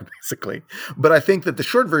Vitalik, basically. But I think that the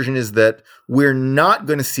short version is that we're not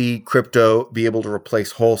going to see crypto be able to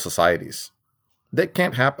replace whole societies. That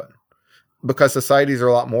can't happen because societies are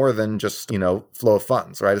a lot more than just, flow of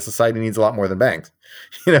funds, right? A society needs a lot more than banks.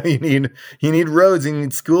 You need roads, you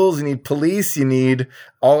need schools, you need police, you need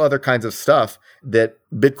all other kinds of stuff that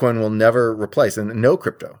Bitcoin will never replace. And no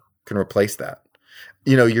crypto can replace that.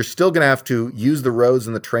 You're still going to have to use the roads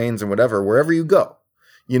and the trains and whatever, wherever you go.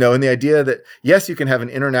 And the idea that, yes, you can have an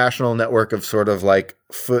international network of sort of like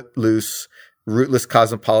footloose, rootless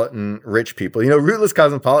cosmopolitan rich people. Rootless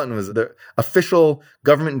cosmopolitan was the official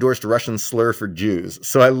government-endorsed Russian slur for Jews.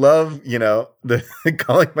 So I love,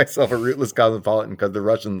 calling myself a rootless cosmopolitan because the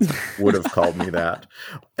Russians would have called me that.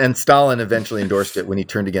 And Stalin eventually endorsed it when he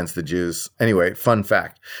turned against the Jews. Anyway, fun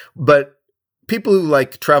fact. But people who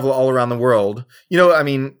travel all around the world,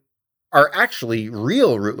 are actually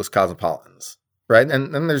real rootless cosmopolitans. Right.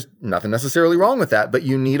 And there's nothing necessarily wrong with that, but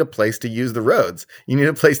you need a place to use the roads. You need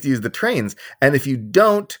a place to use the trains. And if you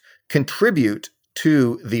don't contribute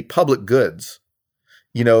to the public goods,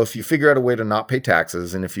 if you figure out a way to not pay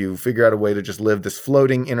taxes, and if you figure out a way to just live this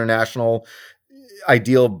floating international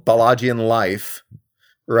ideal Balajian life,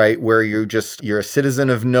 right, where you're a citizen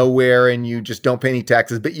of nowhere and you just don't pay any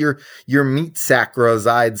taxes, but your meat sack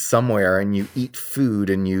resides somewhere and you eat food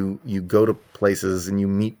and you go to places and you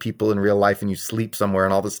meet people in real life and you sleep somewhere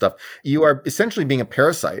and all this stuff. You are essentially being a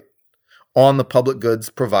parasite on the public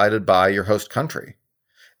goods provided by your host country.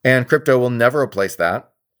 And crypto will never replace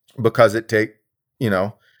that because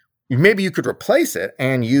maybe you could replace it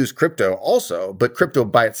and use crypto also, but crypto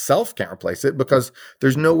by itself can't replace it because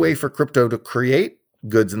there's no way for crypto to create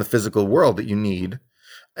goods in the physical world that you need.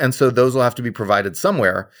 And so those will have to be provided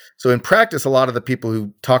somewhere. So in practice, a lot of the people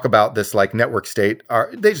who talk about this network state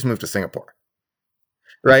they just moved to Singapore.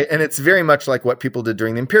 Right. And it's very much like what people did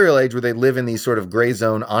during the imperial age, where they live in these sort of gray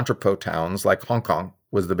zone entrepot towns, like Hong Kong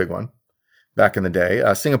was the big one back in the day.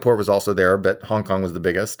 Singapore was also there, but Hong Kong was the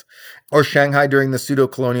biggest. Or Shanghai during the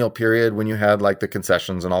pseudo-colonial period when you had the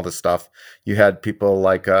concessions and all this stuff. You had people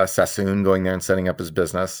like Sassoon going there and setting up his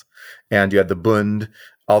business. And you had the Bund,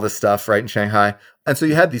 all this stuff, right, in Shanghai. And so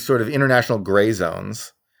you had these sort of international gray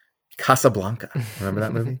zones. Casablanca, remember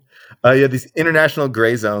that movie? You had these international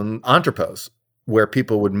gray zone entrepôts where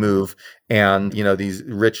people would move and, these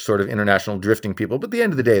rich sort of international drifting people. But at the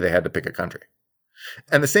end of the day, they had to pick a country.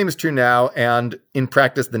 And the same is true now. And in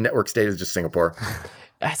practice, the network state is just Singapore.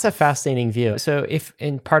 That's a fascinating view. So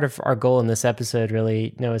part of our goal in this episode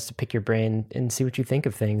really, is to pick your brain and see what you think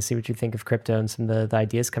of things, see what you think of crypto and some of the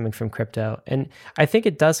ideas coming from crypto. And I think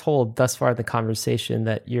it does hold thus far in the conversation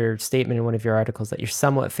that your statement in one of your articles that you're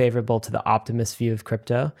somewhat favorable to the optimist view of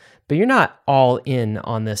crypto, but you're not all in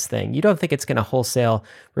on this thing. You don't think it's going to wholesale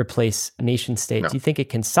replace nation states. No. You think it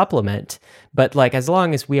can supplement, but as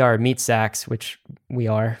long as we are meat sacks, which we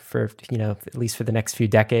are for, at least for the next few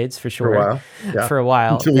decades, for sure. For a while. Yeah. For a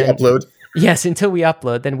while. Until we upload. Yes, until we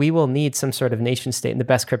upload, then we will need some sort of nation state, and the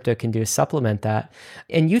best crypto can do is supplement that.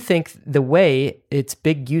 And you think the way its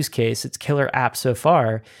big use case, its killer app so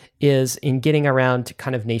far, is in getting around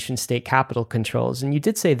kind of nation state capital controls. And you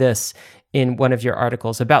did say this in one of your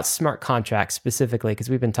articles about smart contracts specifically, because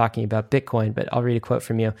we've been talking about Bitcoin, but I'll read a quote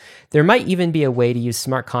from you. There might even be a way to use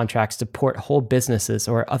smart contracts to port whole businesses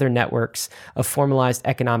or other networks of formalized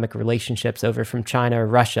economic relationships over from China or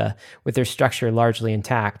Russia with their structure largely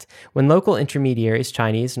intact. When local intermediaries,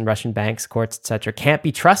 Chinese and Russian banks, courts, etc., can't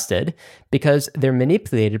be trusted because they're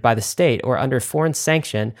manipulated by the state or under foreign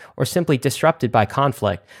sanction or simply disrupted by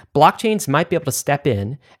conflict, blockchains might be able to step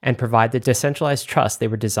in and provide the decentralized trust they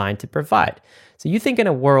were designed to provide. So you think in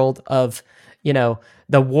a world of,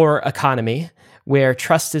 the war economy where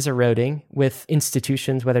trust is eroding with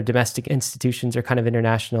institutions, whether domestic institutions or kind of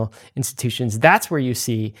international institutions, that's where you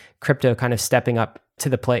see crypto kind of stepping up to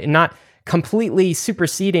the plate and not completely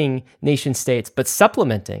superseding nation states, but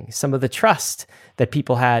supplementing some of the trust that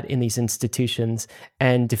people had in these institutions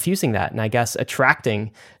and diffusing that. And I guess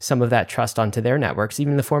attracting some of that trust onto their networks,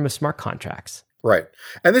 even in the form of smart contracts. Right.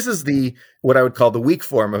 And this is what I would call the weak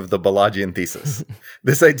form of the Balajian thesis.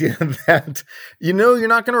 This idea that, you're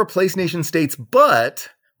not going to replace nation states, but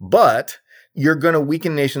you're going to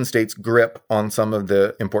weaken nation states' grip on some of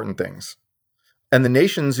the important things. And the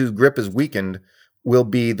nations whose grip is weakened will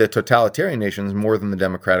be the totalitarian nations more than the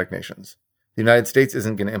democratic nations. The United States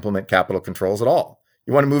isn't going to implement capital controls at all.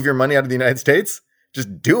 You want to move your money out of the United States?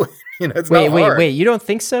 Just do it. It's not hard. Wait. You don't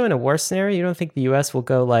think so in a war scenario? You don't think the U.S. will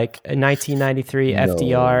go like a 1993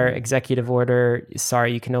 FDR executive order?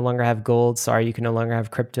 Sorry, you can no longer have gold. Sorry, you can no longer have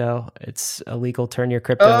crypto. It's illegal. Turn your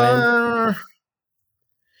crypto in.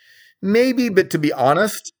 Maybe, but to be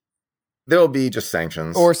honest, there'll be just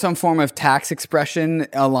sanctions. Or some form of tax expression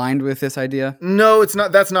aligned with this idea? No, it's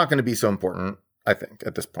not. That's not going to be so important, I think,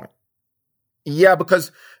 at this point. Yeah,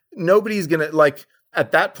 because nobody's going to, like,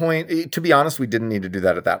 at that point, to be honest, we didn't need to do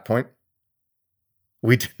that at that point.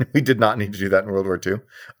 We did not need to do that in World War II.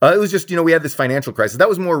 It was just, we had this financial crisis. That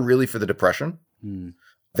was more really for the Depression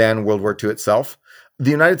than World War II itself. The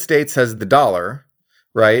United States has the dollar,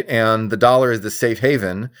 right? And the dollar is the safe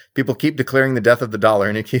haven. People keep declaring the death of the dollar,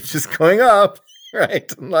 and it keeps just going up, right?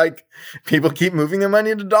 Like, people keep moving their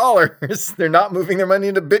money into dollars. They're not moving their money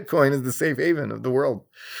into Bitcoin as the safe haven of the world.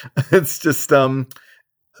 It's just,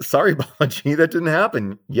 sorry, Balaji, that didn't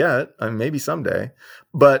happen yet. Maybe someday.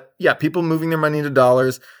 But yeah, people moving their money into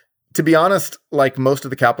dollars. To be honest, like, most of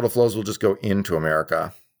the capital flows will just go into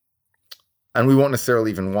America. And we won't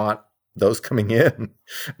necessarily even want those coming in.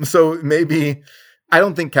 So maybe, I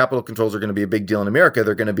don't think capital controls are going to be a big deal in America.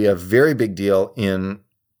 They're going to be a very big deal in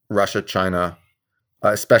Russia, China,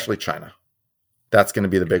 especially China. That's going to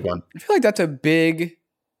be the big one. I feel like that's a big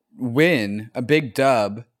win, a big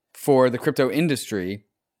dub for the crypto industry.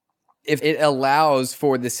 If it allows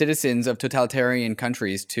for the citizens of totalitarian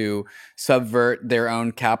countries to subvert their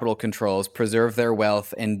own capital controls, preserve their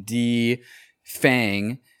wealth, and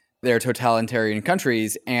defang their totalitarian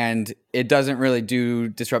countries, and it doesn't really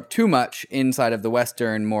disrupt too much inside of the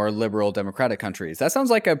Western, more liberal democratic countries. That sounds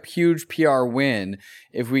like a huge PR win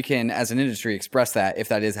if we can, as an industry, express that, if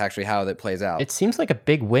that is actually how that plays out. It seems like a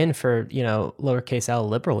big win for, lowercase l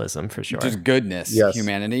liberalism, for sure. Just goodness, yes.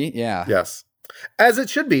 Humanity, yeah. Yes. As it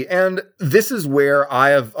should be. And this is where I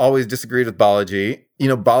have always disagreed with Balaji.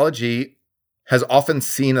 Balaji has often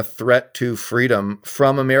seen a threat to freedom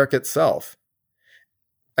from America itself.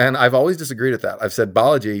 And I've always disagreed with that. I've said,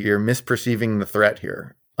 Balaji, you're misperceiving the threat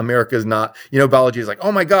here. America is not, Balaji is like,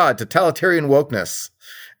 oh my God, totalitarian wokeness.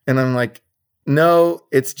 And I'm like, no,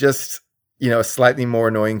 it's just, a slightly more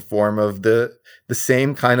annoying form of the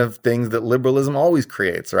same kind of things that liberalism always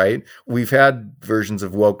creates, right? We've had versions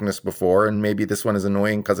of wokeness before, and maybe this one is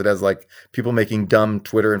annoying because it has like people making dumb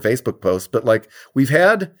Twitter and Facebook posts. But like we've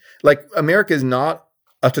had, like, America is not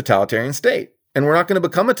a totalitarian state, and we're not going to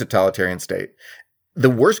become a totalitarian state. The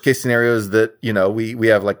worst case scenario is that, we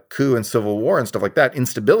have like coup and civil war and stuff like that.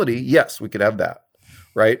 Instability, yes, we could have that,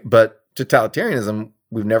 right? But totalitarianism,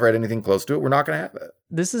 we've never had anything close to it. We're not going to have it.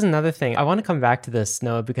 This is another thing. I want to come back to this,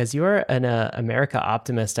 Noah, because you're an America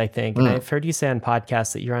optimist, I think. And I've heard you say on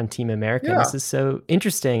podcasts that you're on Team America. Yeah. This is so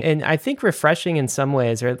interesting. And I think refreshing in some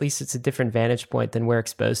ways, or at least it's a different vantage point than we're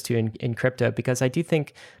exposed to in crypto, because I do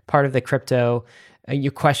think part of the crypto,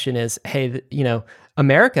 your question is, hey,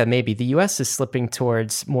 America, maybe the US is slipping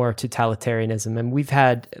towards more totalitarianism. And we've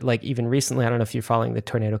had, like, even recently, I don't know if you're following the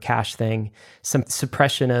Tornado Cash thing, some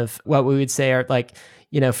suppression of what we would say are like,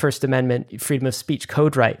 First Amendment, freedom of speech,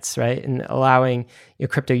 code rights, right? And allowing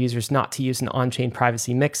crypto users not to use an on-chain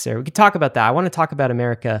privacy mixer. We could talk about that. I want to talk about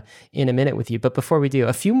America in a minute with you. But before we do,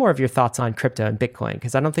 a few more of your thoughts on crypto and Bitcoin,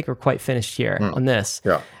 because I don't think we're quite finished here on this.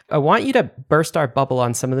 Yeah. I want you to burst our bubble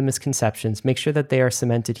on some of the misconceptions, make sure that they are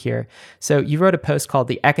cemented here. So you wrote a post called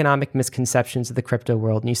The Economic Misconceptions of the Crypto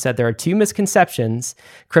World, and you said there are two misconceptions,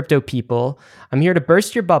 crypto people. I'm here to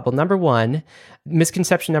burst your bubble.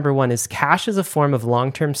 Misconception number one is cash is a form of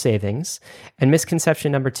long-term savings, and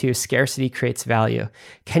misconception number two is scarcity creates value.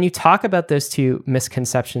 Can you talk about those two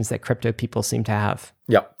misconceptions that crypto people seem to have?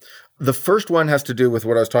 Yeah. The first one has to do with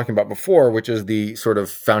what I was talking about before, which is the sort of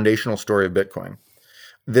foundational story of Bitcoin.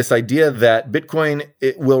 This idea that Bitcoin,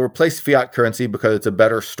 it will replace fiat currency because it's a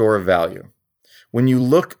better store of value. When you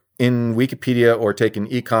look in Wikipedia or take an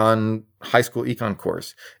high school econ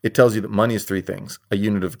course, it tells you that money is three things: a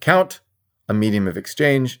unit of account, a medium of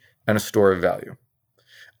exchange, and a store of value.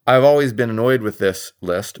 I've always been annoyed with this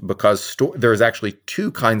list because there's actually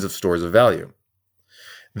two kinds of stores of value.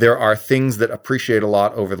 There are things that appreciate a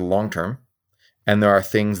lot over the long term, and there are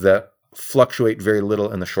things that fluctuate very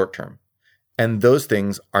little in the short term. And those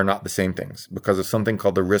things are not the same things because of something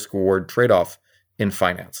called the risk-reward trade-off in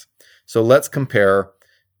finance. So let's compare,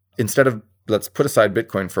 let's put aside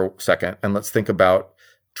Bitcoin for a second, and let's think about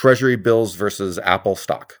treasury bills versus Apple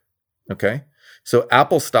stock. Okay? So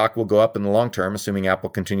Apple stock will go up in the long term, assuming Apple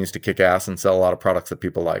continues to kick ass and sell a lot of products that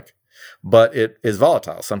people like. But it is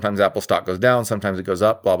volatile. Sometimes Apple stock goes down, sometimes it goes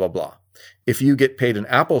up, blah, blah, blah. If you get paid in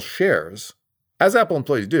Apple shares, as Apple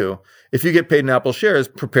employees do, if you get paid in Apple shares,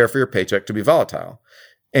 prepare for your paycheck to be volatile.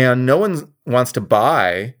 And no one wants to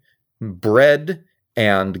buy bread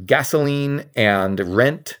and gasoline and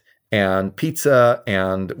rent and pizza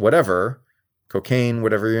and whatever, cocaine,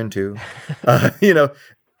 whatever you're into.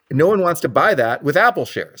 No one wants to buy that with Apple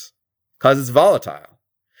shares because it's volatile.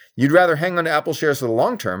 You'd rather hang on to Apple shares for the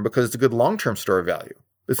long term because it's a good long-term store of value.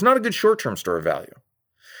 It's not a good short-term store of value.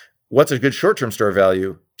 What's a good short-term store of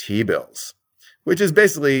value? T-bills, which is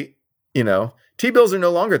basically, T-bills are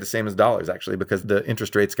no longer the same as dollars, actually, because the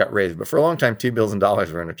interest rates got raised. But for a long time, T-bills and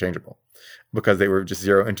dollars were interchangeable because they were just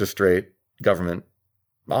zero interest rate government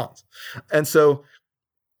bonds. And so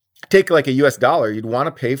take like a US dollar, you'd want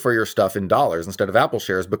to pay for your stuff in dollars instead of Apple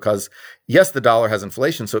shares because, yes, the dollar has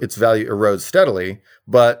inflation, so its value erodes steadily,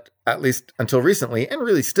 but at least until recently, and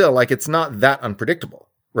really still, it's not that unpredictable,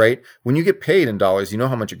 right? When you get paid in dollars, you know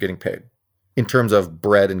how much you're getting paid in terms of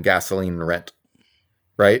bread and gasoline and rent,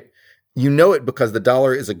 right? You know it because the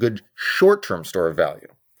dollar is a good short-term store of value.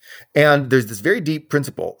 And there's this very deep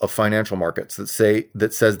principle of financial markets that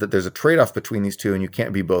says that there's a trade-off between these two and you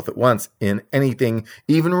can't be both at once in anything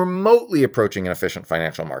even remotely approaching an efficient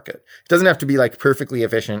financial market. It doesn't have to be perfectly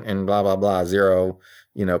efficient and blah, blah, blah, zero,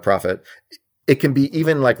 profit. It can be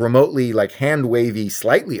even remotely hand-wavy,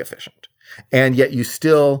 slightly efficient. And yet you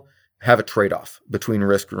still have a trade-off between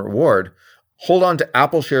risk and reward. Hold on to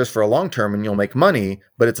Apple shares for a long term and you'll make money,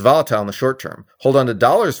 but it's volatile in the short term. Hold on to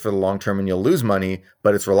dollars for the long term and you'll lose money,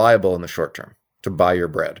 but it's reliable in the short term to buy your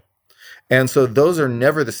bread. And so those are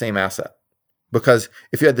never the same asset. Because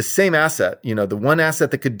if you had the same asset, the one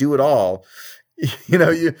asset that could do it all,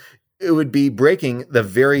 it would be breaking the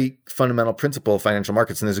very fundamental principle of financial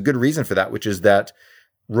markets. And there's a good reason for that, which is that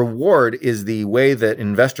reward is the way that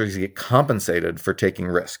investors get compensated for taking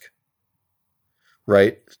risk.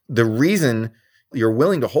 Right? The reason you're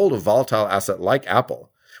willing to hold a volatile asset like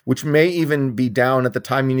Apple, which may even be down at the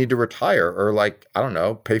time you need to retire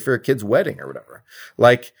or pay for a kid's wedding or whatever.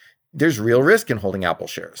 There's real risk in holding Apple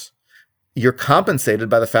shares. You're compensated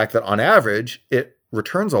by the fact that on average, it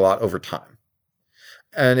returns a lot over time.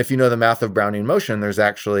 And if you know the math of Brownian motion, there's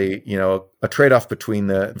actually, a trade-off between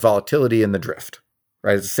the volatility and the drift,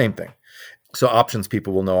 right? It's the same thing. So options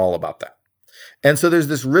people will know all about that. And so there's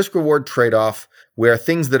this risk-reward trade-off where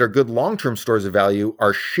things that are good long-term stores of value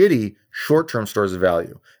are shitty short-term stores of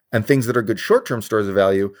value. And things that are good short-term stores of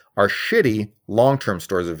value are shitty long-term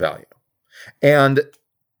stores of value. And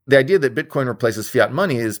the idea that Bitcoin replaces fiat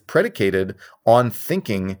money is predicated on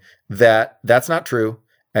thinking that that's not true.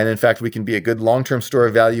 And in fact, we can be a good long-term store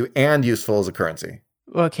of value and useful as a currency.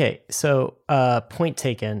 Okay, so point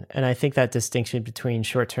taken. And I think that distinction between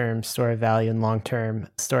short-term store of value and long-term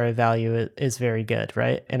store of value is very good,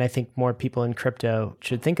 right? And I think more people in crypto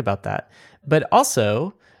should think about that. But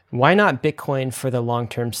also, why not Bitcoin for the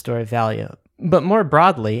long-term store of value? But more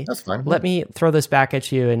broadly, that's fine. Let me throw this back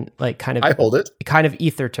at you in I hold it. Kind of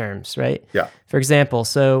Ether terms, right? Yeah. For example,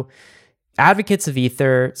 so advocates of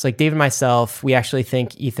Ether, it's like Dave and myself, we actually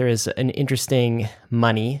think Ether is an interesting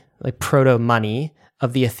money, proto-money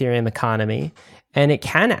of the Ethereum economy. And it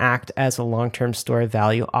can act as a long-term store of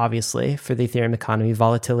value, obviously, for the Ethereum economy,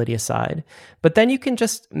 volatility aside. But then you can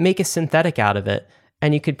just make a synthetic out of it.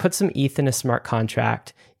 And you could put some ETH in a smart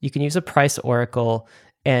contract. You can use a price oracle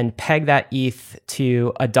and peg that ETH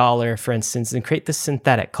to $1, for instance, and create this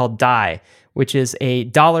synthetic called DAI, which is a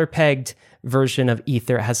dollar-pegged version of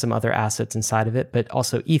Ether. It has some other assets inside of it, but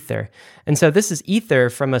also Ether. And so this is Ether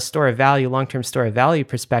from a store of value, long-term store of value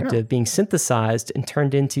perspective, being synthesized and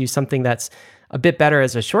turned into something that's a bit better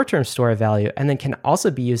as a short-term store of value, and then can also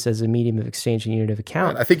be used as a medium of exchange and unit of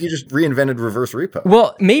account. I think you just reinvented reverse repo.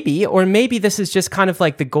 Well, maybe this is just kind of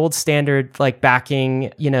the gold standard,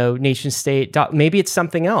 backing, nation state. Maybe it's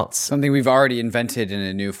something else. Something we've already invented in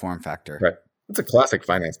a new form factor. Right. It's a classic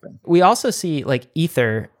finance thing. We also see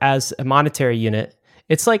Ether as a monetary unit.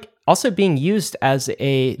 It's also being used as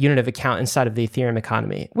a unit of account inside of the Ethereum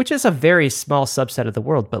economy, which is a very small subset of the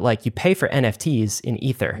world. But you pay for NFTs in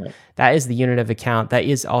Ether. Right. That is the unit of account. That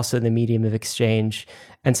is also the medium of exchange.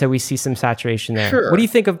 And so we see some saturation there. Sure. What do you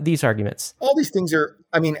think of these arguments? All these things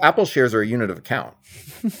Apple shares are a unit of account.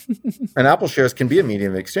 And Apple shares can be a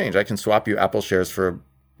medium of exchange. I can swap you Apple shares for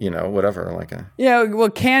whatever, Yeah, well,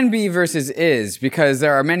 can be versus is, because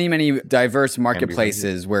there are many, many diverse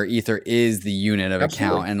marketplaces where Ether is the unit of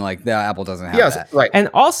account, and the Apple doesn't have that. Right. And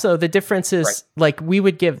also the difference is, we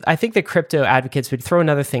would give, I think the crypto advocates would throw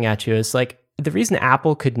another thing at you is the reason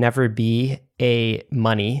Apple could never be a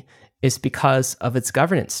money is because of its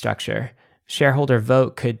governance structure. Shareholder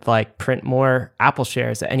vote could like print more Apple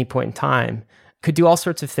shares at any point in time, could do all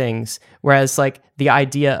sorts of things. Whereas like the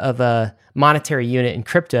idea of a monetary unit in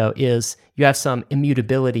crypto is you have some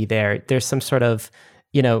immutability there. There's some sort of,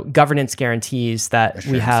 governance guarantees that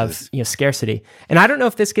we have, scarcity. And I don't know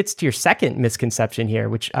if this gets to your second misconception here,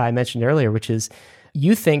 which I mentioned earlier, which is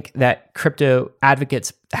you think that crypto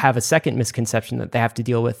advocates have a second misconception that they have to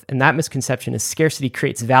deal with. And that misconception is scarcity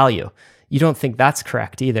creates value. You don't think that's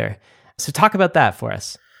correct either. So talk about that for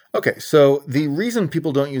us. Okay, so the reason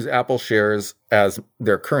people don't use Apple shares as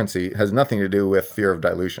their currency has nothing to do with fear of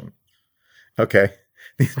dilution. Okay,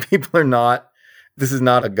 these people are not, this is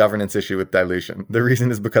not a governance issue with dilution. The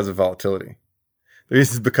reason is because of volatility. The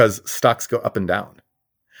reason is because stocks go up and down.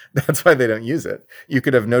 That's why they don't use it. You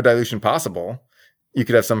could have no dilution possible. You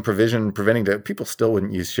could have some provision preventing that. People still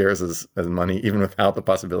wouldn't use shares as money, even without the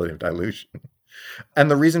possibility of dilution.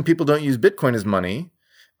 And the reason people don't use Bitcoin as money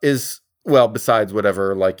is, well, besides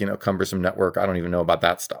whatever, cumbersome network, I don't even know about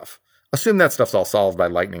that stuff. Assume that stuff's all solved by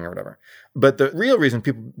Lightning or whatever. But the real reason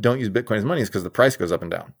people don't use Bitcoin as money is because the price goes up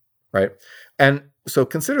and down, right? And so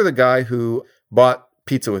consider the guy who bought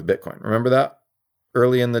pizza with Bitcoin. Remember that?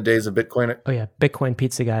 Early in the days of Bitcoin. Oh, yeah. Bitcoin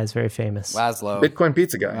pizza guy is very famous. Laszlo. Bitcoin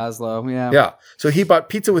pizza guy. Laszlo, yeah. Yeah. So he bought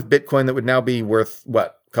pizza with Bitcoin that would now be worth,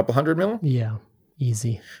 what, a couple $100 million? Yeah,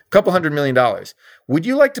 easy. Couple $100 million. Would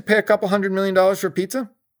you like to pay a couple $100 million for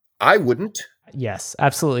pizza? I wouldn't. Yes,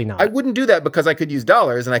 absolutely not. I wouldn't do that because I could use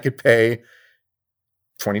dollars and I could pay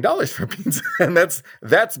 $20 for pizza. And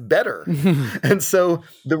that's better. And so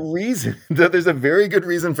the reason that there's a very good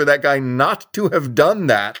reason for that guy not to have done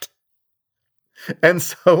that. And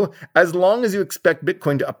so as long as you expect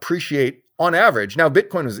Bitcoin to appreciate on average, now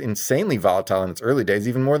Bitcoin was insanely volatile in its early days,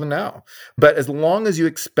 even more than now. But as long as you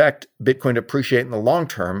expect Bitcoin to appreciate in the long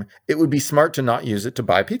term, it would be smart to not use it to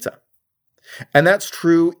buy pizza. And that's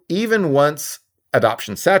true even once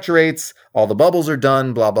adoption saturates, all the bubbles are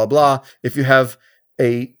done, blah, blah, blah. If you have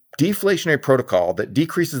a deflationary protocol that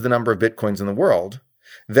decreases the number of Bitcoins in the world,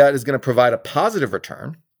 that is going to provide a positive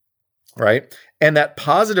return, right? And that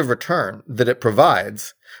positive return that it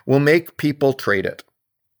provides will make people trade it.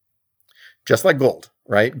 Just like gold,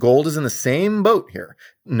 right? Gold is in the same boat here.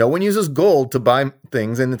 No one uses gold to buy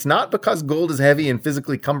things, and it's not because gold is heavy and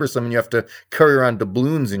physically cumbersome and you have to carry around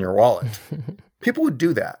doubloons in your wallet. People would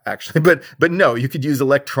do that, actually. But no, you could use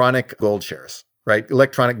electronic gold shares, right?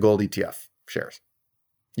 Electronic gold ETF shares.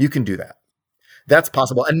 You can do that. That's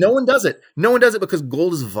possible. And no one does it. No one does it because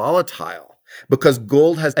gold is volatile, because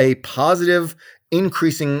gold has a positive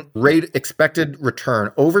increasing rate expected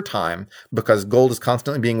return over time, because gold is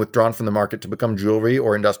constantly being withdrawn from the market to become jewelry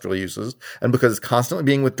or industrial uses. And because it's constantly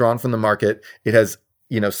being withdrawn from the market, it has,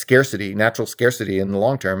 scarcity, natural scarcity in the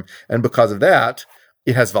long term. And because of that,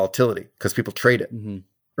 it has volatility because people trade it,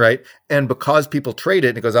 right? And because people trade it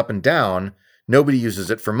and it goes up and down, nobody uses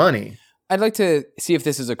it for money. I'd like to see if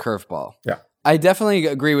this is a curveball. Yeah. I definitely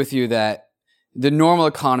agree with you that the normal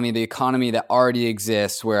economy, the economy that already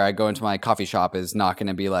exists where I go into my coffee shop, is not going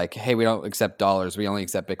to be like, hey, we don't accept dollars, we only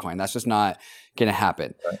accept Bitcoin. That's just not going to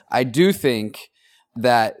happen. Right. I do think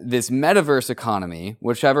that this metaverse economy,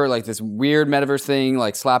 whichever, like this weird metaverse thing,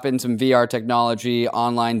 like slap in some VR technology,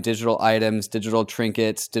 online digital items, digital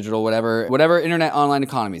trinkets, digital whatever internet online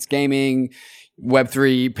economies, gaming,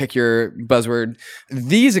 Web3, pick your buzzword.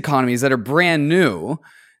 These economies that are brand new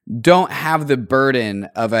don't have the burden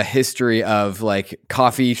of a history of like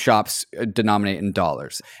coffee shops denominate in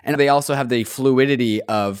dollars. And they also have the fluidity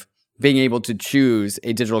of being able to choose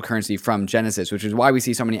a digital currency from Genesis, which is why we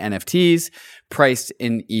see so many NFTs priced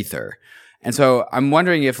in Ether. And so I'm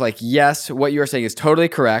wondering if, yes, what you're saying is totally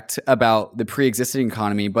correct about the pre-existing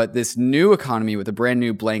economy, but this new economy with a brand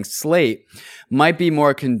new blank slate might be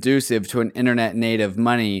more conducive to an internet native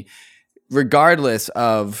money, regardless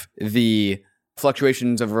of the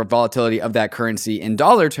fluctuations of volatility of that currency in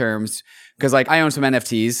dollar terms. Because I own some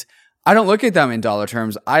NFTs. I don't look at them in dollar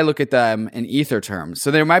terms. I look at them in Ether terms. So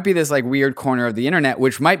there might be this weird corner of the internet,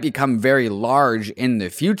 which might become very large in the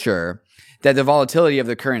future, that the volatility of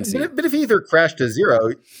the currency. But if Ether crashed to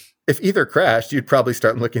zero, you'd probably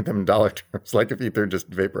start looking at them in dollar terms, like if Ether just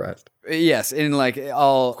vaporized. Yes, and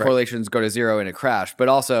all correlations go to zero in a crash, but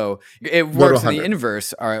also it works in the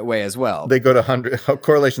inverse way as well. They go to 100,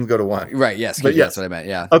 correlations go to 1. Right, yes, but that's what I meant,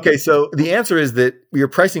 yeah. Okay, so the answer is that you're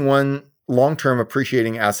pricing one long-term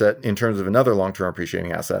appreciating asset in terms of another long-term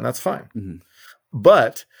appreciating asset, and that's fine. Mm-hmm.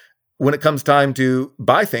 But when it comes time to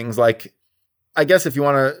buy things, I guess if you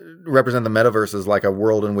want to represent the metaverse as a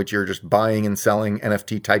world in which you're just buying and selling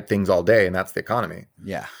NFT type things all day, and that's the economy.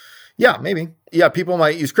 Yeah. Yeah, maybe. Yeah, people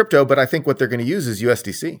might use crypto, but I think what they're going to use is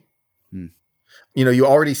USDC. You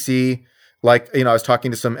already see, I was talking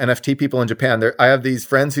to some NFT people in Japan. I have these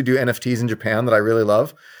friends who do NFTs in Japan that I really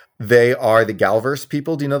love. They are the Galverse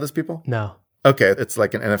people. Do you know those people? No. Okay, it's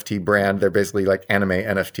like an NFT brand. They're basically like anime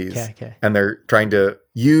NFTs. Okay. And they're trying to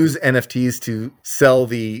use NFTs to sell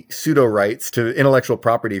the pseudo rights to intellectual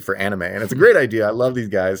property for anime. And it's a great idea. I love these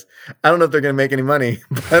guys. I don't know if they're going to make any money,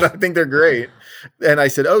 but I think they're great. And I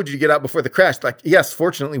said, oh, did you get out before the crash? Like, yes,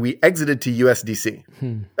 fortunately, we exited to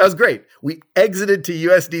USDC. That was great. We exited to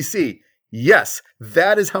USDC. Yes,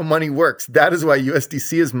 that is how money works. That is why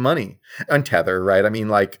USDC is money. And Tether, right? I mean,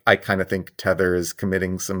 I kind of think Tether is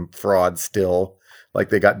committing some fraud still. Like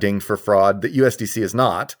they got dinged for fraud that USDC is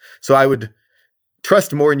not. So I would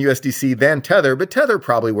trust more in USDC than Tether, but Tether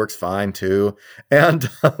probably works fine too. And,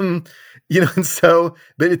 but it's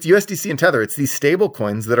USDC and Tether. It's these stable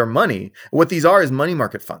coins that are money. What these are is money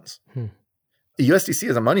market funds. USDC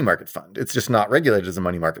is a money market fund. It's just not regulated as a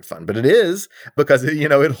money market fund, but it is because,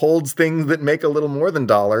 it holds things that make a little more than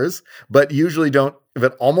dollars, but usually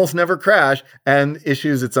but almost never crash, and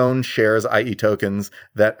issues its own shares, i.e. tokens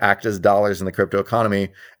that act as dollars in the crypto economy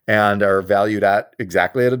and are valued at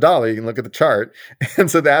exactly at $1. You can look at the chart. And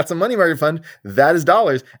so that's a money market fund. That is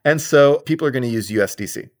dollars. And so people are going to use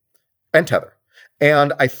USDC and Tether.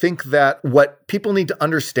 And I think that what people need to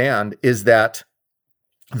understand is that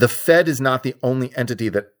the Fed is not the only entity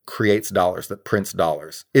that creates dollars, that prints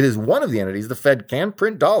dollars. It is one of the entities. The Fed can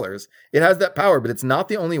print dollars. It has that power, but it's not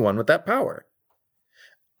the only one with that power.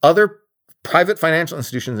 Other private financial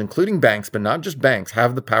institutions, including banks, but not just banks,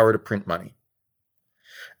 have the power to print money.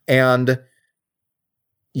 And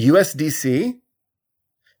USDC,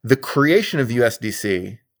 the creation of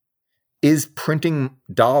USDC is printing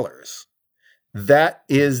dollars. That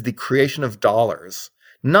is the creation of dollars,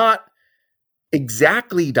 not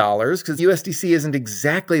exactly dollars, because USDC isn't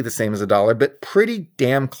exactly the same as a dollar, but pretty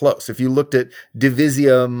damn close. If you looked at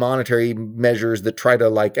Divisia monetary measures that try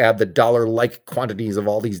to add the dollar-like quantities of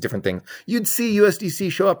all these different things, you'd see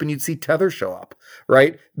USDC show up and you'd see Tether show up,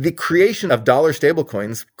 right? The creation of dollar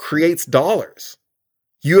stablecoins creates dollars.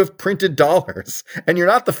 You have printed dollars, and you're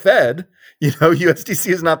not the Fed.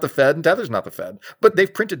 USDC is not the Fed and Tether's not the Fed, but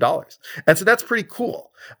they've printed dollars. And so that's pretty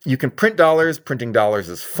cool. You can print dollars. Printing dollars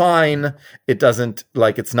is fine. It doesn't,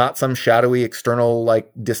 it's not some shadowy external,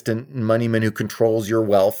 distant moneyman who controls your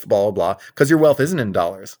wealth, blah, blah, blah, because your wealth isn't in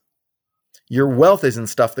dollars. Your wealth is in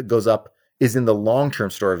stuff that goes up, is in the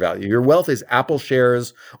long-term store of value. Your wealth is Apple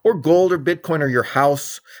shares or gold or Bitcoin or your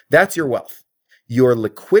house. That's your wealth. Your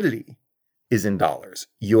liquidity is in dollars.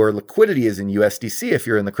 Your liquidity is in USDC if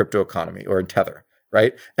you're in the crypto economy or in Tether,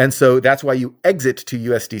 right? And so that's why you exit to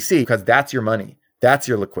USDC, because that's your money. That's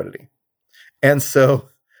your liquidity. And so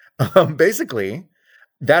basically,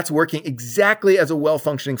 that's working exactly as a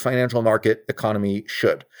well-functioning financial market economy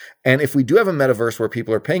should. And if we do have a metaverse where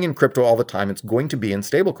people are paying in crypto all the time, it's going to be in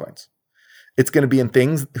stablecoins. It's going to be in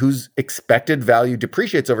things whose expected value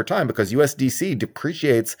depreciates over time, because USDC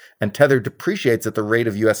depreciates and Tether depreciates at the rate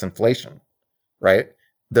of US inflation. Right?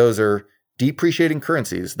 Those are depreciating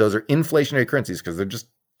currencies. Those are inflationary currencies because they're just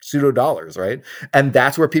pseudo dollars, right? And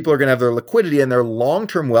that's where people are going to have their liquidity, and their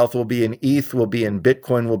long-term wealth will be in ETH, will be in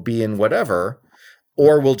Bitcoin, will be in whatever,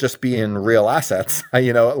 or will just be in real assets,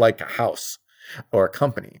 like a house or a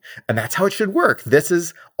company. And that's how it should work.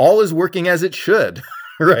 All is working as it should,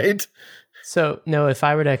 right? So, Noah, if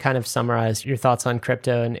I were to kind of summarize your thoughts on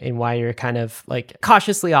crypto and why you're kind of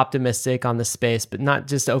cautiously optimistic on the space, but not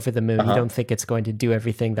just over the moon. You don't think it's going to do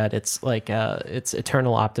everything that it's it's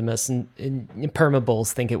eternal optimists and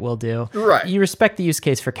impermeables think it will do. Right. You respect the use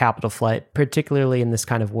case for capital flight, particularly in this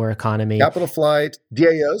kind of war economy. Capital flight,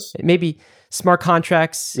 DAOs. Maybe smart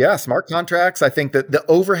contracts. Yeah, smart contracts. I think that the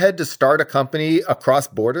overhead to start a company across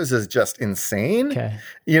borders is just insane. Okay.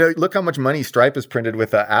 Look how much money Stripe has printed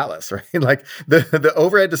with Atlas, right? The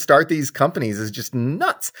overhead to start these companies is just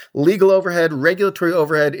nuts. Legal overhead, regulatory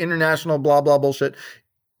overhead, international blah, blah bullshit.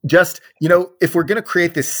 Just, if we're going to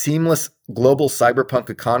create this seamless global cyberpunk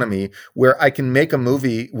economy where I can make a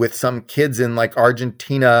movie with some kids in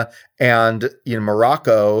Argentina and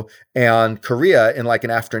Morocco and Korea in an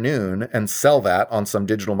afternoon and sell that on some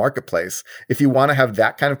digital marketplace. If you want to have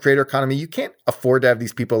that kind of creator economy, you can't afford to have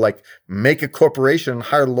these people make a corporation and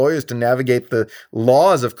hire lawyers to navigate the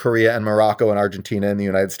laws of Korea and Morocco and Argentina and the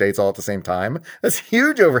United States all at the same time. That's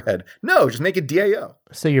huge overhead. No, just make a DAO.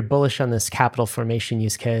 So you're bullish on this capital formation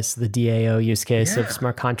use case, the DAO use case of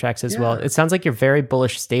smart contracts as well. well. It sounds like you're very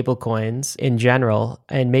bullish stablecoins in general,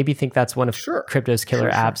 and maybe think that's one of crypto's killer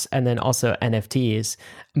apps, and then also NFTs.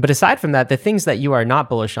 But aside from that, the things that you are not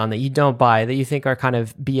bullish on, that you don't buy, that you think are kind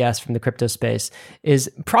of BS from the crypto space, is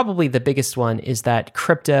probably the biggest one is that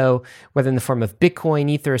crypto, whether in the form of Bitcoin,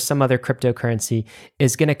 Ether, or some other cryptocurrency,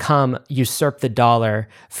 is going to come usurp the dollar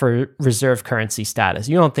for reserve currency status.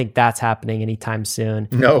 You don't think that's happening anytime soon.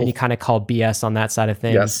 No. And you kind of call BS on that side of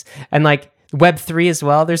things. Yes. And like Web3 as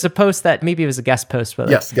well. There's a post that maybe it was a guest post, but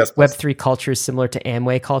yes, guest post. Web3 culture is similar to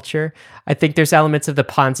Amway culture. I think there's elements of the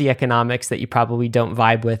Ponzi economics that you probably don't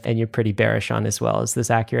vibe with and you're pretty bearish on as well. Is this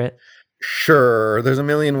accurate? Sure. There's a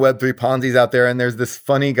million Web3 Ponzis out there. And there's this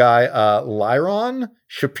funny guy, Lyron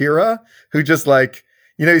Shapira, who just like,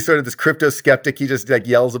 he's sort of this crypto skeptic. He just like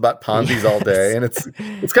yells about Ponzis all day. And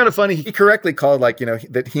it's kind of funny. He correctly called like,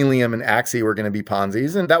 that Helium and Axie were going to be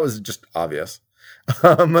Ponzis. And that was just obvious.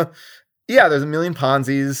 Yeah, there's a million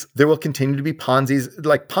Ponzis. There will continue to be Ponzis.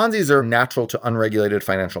 Like Ponzis are natural to unregulated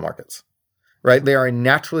financial markets, right? They are a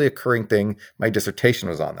naturally occurring thing. My dissertation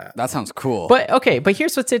was on that. That sounds cool. But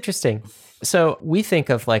here's what's interesting. So we think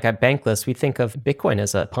of like at Bankless, we think of Bitcoin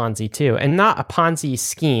as a Ponzi too, and not a Ponzi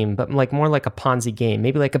scheme, but like more like a Ponzi game,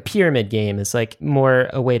 maybe like a pyramid game is like more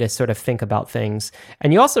a way to sort of think about things.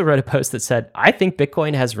 And you also wrote a post that said, I think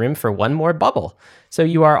Bitcoin has room for one more bubble. So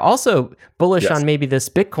you are also bullish on maybe this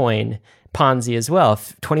Bitcoin Ponzi as well.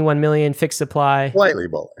 21 million fixed supply. Slightly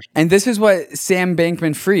bullish. And this is what Sam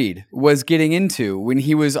Bankman-Fried was getting into when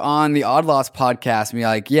he was on the Odd Lots podcast and be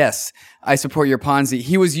like, yes, I support your Ponzi.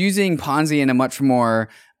 He was using Ponzi in a much more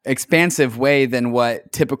expansive way than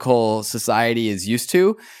what typical society is used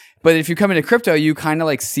to. But if you come into crypto, you kind of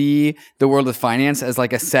like see the world of finance as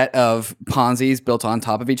like a set of Ponzis built on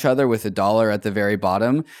top of each other with a dollar at the very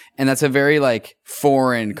bottom. And that's a very like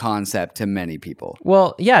foreign concept to many people.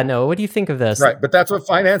 Well, yeah, no. What do you think of this? Right. But that's what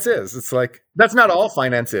finance is. It's like, that's not all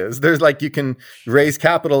finance is. There's like, you can raise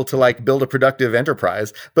capital to like build a productive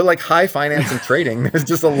enterprise, but like high finance and trading, there's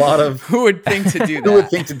just a lot of... Who would think to do that? Who would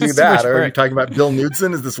think to do that? Or are you talking about Bill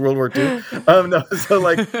Knudsen? Is this World War II? No. So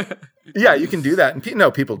like, yeah, you can do that. And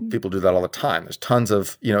people do that all the time. There's tons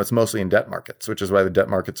of, it's mostly in debt markets, which is why the debt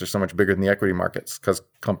markets are so much bigger than the equity markets because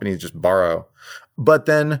companies just borrow. But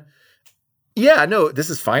then, yeah, no, this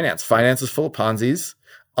is finance. Finance is full of Ponzis.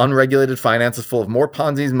 Unregulated finance is full of more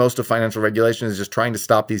Ponzis. Most of financial regulation is just trying to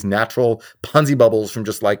stop these natural Ponzi bubbles from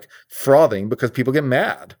just like frothing because people get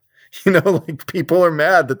mad. Like people are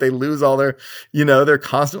mad that they lose all their, they're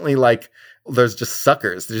constantly like, there's just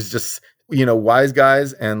suckers. There's just, wise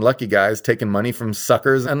guys and lucky guys taking money from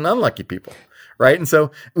suckers and unlucky people, right? And so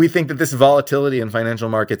we think that this volatility in financial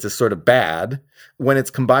markets is sort of bad. When it's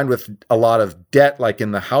combined with a lot of debt, like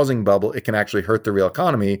in the housing bubble, it can actually hurt the real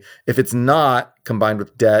economy. If it's not combined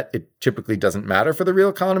with debt, it typically doesn't matter for the real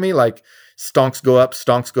economy. Like stonks go up,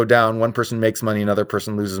 stonks go down. One person makes money, another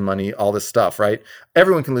person loses money, all this stuff, right?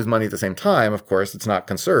 Everyone can lose money at the same time. Of course, it's not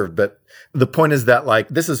conserved. But the point is that like,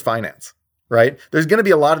 this is finance. Right? There's going to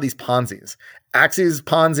be a lot of these Ponzis. Axie's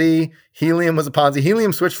Ponzi, Helium was a Ponzi.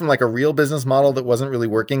 Helium switched from like a real business model that wasn't really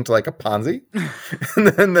working to like a Ponzi. And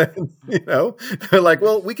then they're like,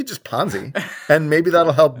 well, we could just Ponzi and maybe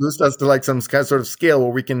that'll help boost us to like some kind of sort of scale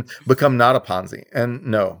where we can become not a Ponzi. And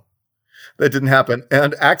no, that didn't happen.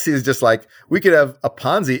 And Axie is just like, we could have a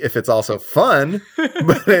Ponzi if it's also fun,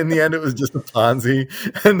 but in the end it was just a Ponzi.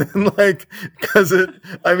 And then like, because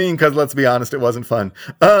let's be honest, it wasn't fun.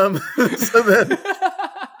 So then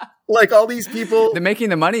like all these people. The making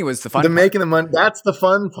the money was the fun part. Making the money, that's the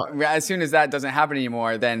fun part. As soon as that doesn't happen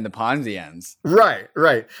anymore, then the Ponzi ends. Right.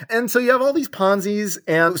 And so you have all these Ponzis.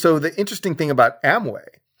 And so the interesting thing about Amway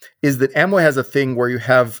is that Amway has a thing where you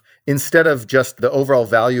have, instead of just the overall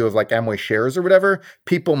value of like Amway shares or whatever,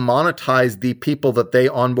 people monetize the people that they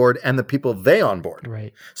onboard and the people they onboard.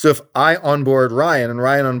 Right. So if I onboard Ryan and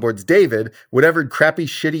Ryan onboards David, whatever crappy,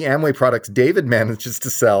 shitty Amway products David manages to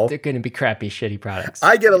sell, they're going to be crappy, shitty products.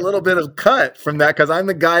 I get a little bit of cut from that because I'm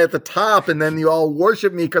the guy at the top, and then you all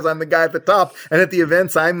worship me because I'm the guy at the top. And at the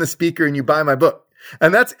events, I'm the speaker and you buy my book.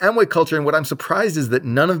 And that's Amway culture. And what I'm surprised is that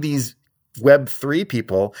none of these Web3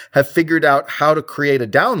 people have figured out how to create a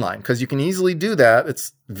downline, because you can easily do that.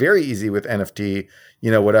 It's very easy with NFT,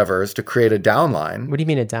 whatever, is to create a downline. What do you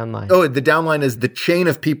mean a downline? Oh, the downline is the chain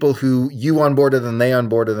of people who you onboarded and they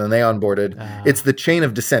onboarded and they onboarded. It's the chain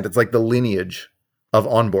of descent. It's like the lineage of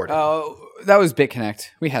onboarding. Oh, that was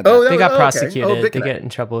BitConnect. We had that. Oh, they got prosecuted. Okay. They get in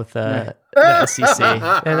trouble with the SEC.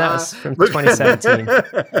 And that was from 2017.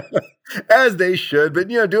 As they should, but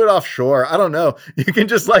do it offshore. I don't know. You can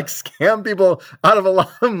just like scam people out of a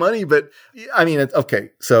lot of money, but I mean, okay.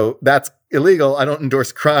 So that's illegal. I don't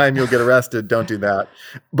endorse crime. You'll get arrested. Don't do that.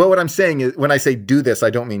 But what I'm saying is, when I say do this, I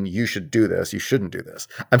don't mean you should do this. You shouldn't do this.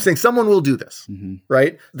 I'm saying someone will do this,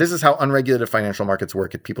 right? This is how unregulated financial markets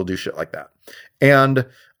work if people do shit like that. And,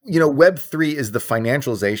 Web3 is the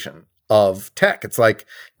financialization of tech. It's like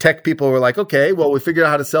tech people were like, okay, well, we figured out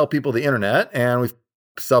how to sell people the internet, and we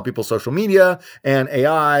sell people social media and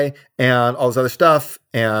AI and all this other stuff.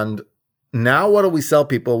 And now what do we sell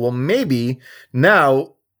people? Well, maybe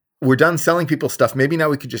now we're done selling people stuff. Maybe now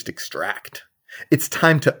we could just extract. It's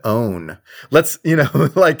time to own. Let's,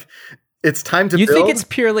 it's time to build.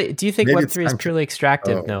 Do you think Web3 is purely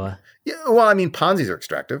extractive, Noah? Yeah, well, I mean, Ponzi's are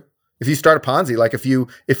extractive. If you start a Ponzi, like if you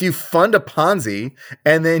fund a Ponzi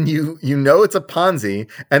and then you know it's a Ponzi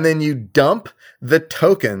and then you dump the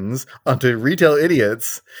tokens onto retail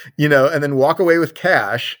idiots, and then walk away with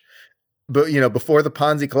cash, but before the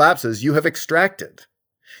Ponzi collapses, you have extracted.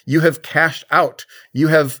 You have cashed out. You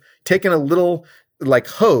have taken a little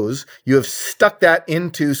hose, you have stuck that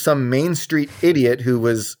into some Main Street idiot who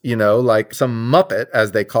was, like some Muppet,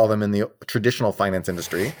 as they call them in the traditional finance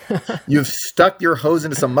industry. You've stuck your hose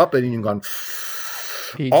into some Muppet and you've gone,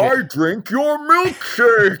 I drink your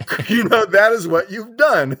milkshake. That is what you've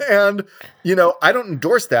done. And, I don't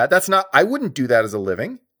endorse that. I wouldn't do that as a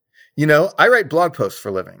living. I write blog posts for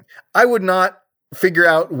a living. I would not figure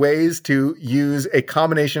out ways to use a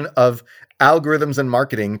combination of algorithms and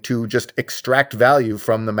marketing to just extract value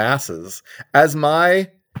from the masses as my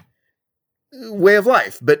way of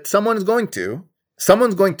life. But someone's going to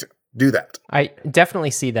do that. I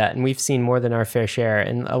definitely see that. And we've seen more than our fair share.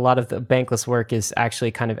 And a lot of the bankless work is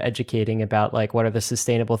actually kind of educating about what are the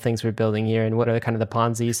sustainable things we're building here and what are kind of the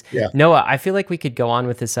Ponzi's. Yeah. Noah, I feel like we could go on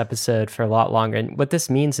with this episode for a lot longer. And what this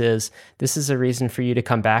means is this is a reason for you to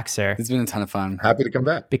come back, sir. It's been a ton of fun. Happy to come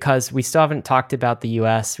back. Because we still haven't talked about the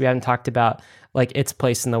US. We haven't talked about its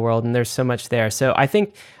place in the world. And there's so much there. So I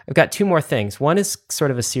think I've got two more things. One is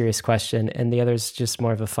sort of a serious question. And the other is just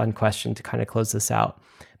more of a fun question to kind of close this out.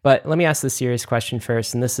 But let me ask the serious question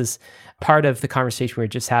first, and this is part of the conversation we were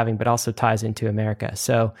just having, but also ties into America.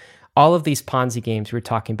 So all of these Ponzi games we were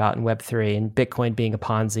talking about in Web3, and Bitcoin being a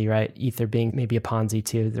Ponzi, right? Ether being maybe a Ponzi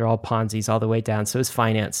too. They're all Ponzi's all the way down. So is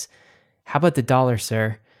finance. How about the dollar,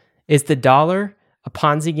 sir? Is the dollar a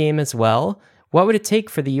Ponzi game as well? What would it take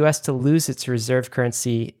for the US to lose its reserve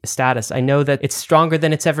currency status? I know that it's stronger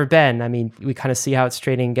than it's ever been. I mean, we kind of see how it's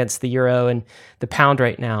trading against the euro and the pound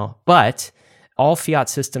right now, but all fiat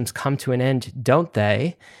systems come to an end, don't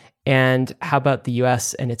they? And how about the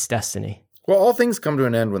US and its destiny? Well, all things come to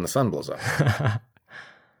an end when the sun blows up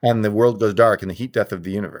and the world goes dark in the heat death of the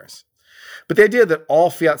universe. But the idea that all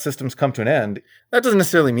fiat systems come to an end, that doesn't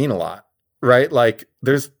necessarily mean a lot, right?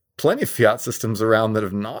 There's plenty of fiat systems around that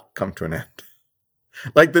have not come to an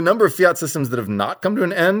end. The number of fiat systems that have not come to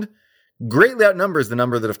an end greatly outnumbers the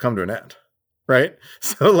number that have come to an end, right?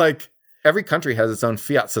 So every country has its own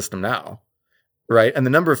fiat system now. Right. And the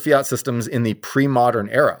number of fiat systems in the pre-modern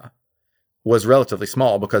era was relatively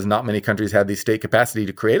small because not many countries had the state capacity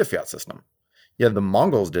to create a fiat system. Yeah, the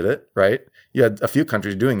Mongols did it, right? You had a few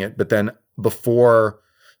countries doing it, but then before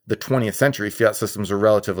the 20th century, fiat systems were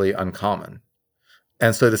relatively uncommon.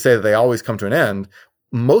 And so to say that they always come to an end,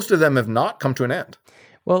 most of them have not come to an end.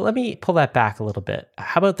 Well, let me pull that back a little bit.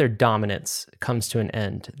 How about their dominance comes to an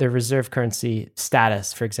end? Their reserve currency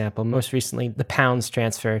status, for example, most recently, the pound's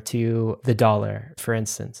transfer to the dollar, for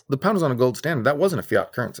instance. The pound was on a gold standard. That wasn't a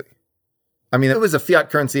fiat currency. I mean, it was a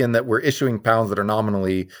fiat currency in that we're issuing pounds that are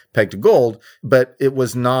nominally pegged to gold, but it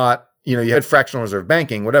was not, you had fractional reserve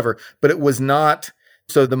banking, whatever, but it was not.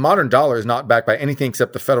 So the modern dollar is not backed by anything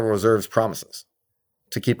except the Federal Reserve's promises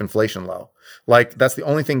to keep inflation low. That's the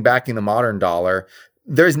only thing backing the modern dollar.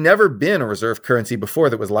 There's never been a reserve currency before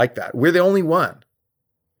that was like that. We're the only one.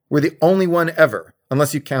 We're the only one ever,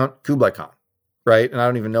 unless you count Kublai Khan, right? And I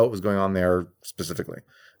don't even know what was going on there specifically.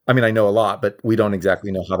 I mean, I know a lot, but we don't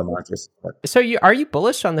exactly know how the markets work. So are you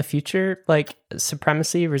bullish on the future,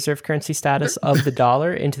 supremacy, reserve currency status of the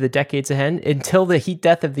dollar into the decades ahead, until the heat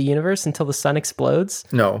death of the universe, until the sun explodes?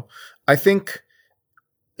 No. I think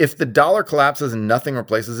if the dollar collapses and nothing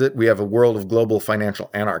replaces it, we have a world of global financial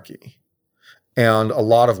anarchy. And a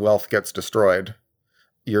lot of wealth gets destroyed.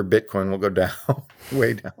 Your Bitcoin will go down,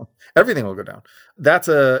 way down. Everything will go down. That's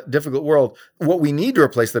a difficult world. What we need to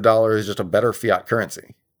replace the dollar is just a better fiat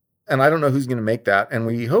currency. And I don't know who's going to make that. And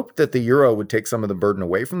we hoped that the euro would take some of the burden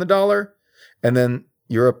away from the dollar. And then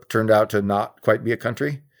Europe turned out to not quite be a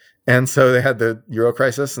country. And so they had the euro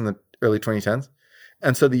crisis in the early 2010s.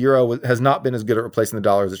 And so the euro has not been as good at replacing the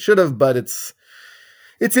dollar as it should have, but it's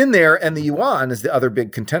It's in there, and the yuan is the other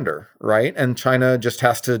big contender, right? And China just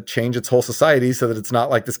has to change its whole society so that it's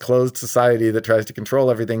not like this closed society that tries to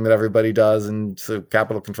control everything that everybody does, and so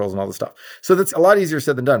capital controls and all this stuff. So that's a lot easier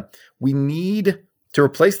said than done. We need to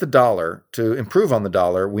replace the dollar, to improve on the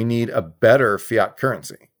dollar, we need a better fiat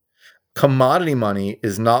currency. Commodity money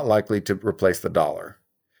is not likely to replace the dollar.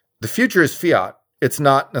 The future is fiat. It's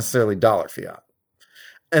not necessarily dollar fiat.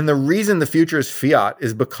 And the reason the future is fiat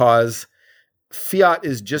is because fiat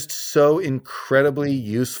is just so incredibly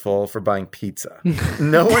useful for buying pizza.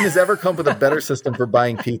 No one has ever come up with a better system for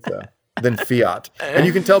buying pizza than fiat. And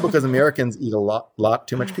you can tell because Americans eat a lot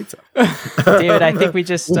too much pizza. David, I think we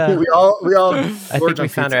just we all I think we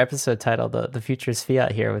found our episode title, The Future is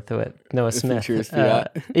Fiat, here with Noah Smith. The future is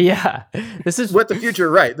fiat. Yeah. This is what the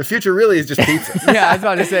future, right. The future really is just pizza. Yeah, I was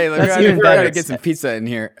about to say, like, we're going to get some pizza in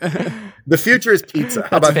here. The future is pizza.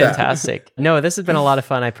 How That's about fantastic. No, this has been a lot of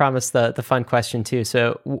fun. I promise the fun question too.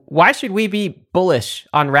 So why should we be bullish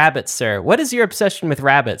on rabbits, sir? What is your obsession with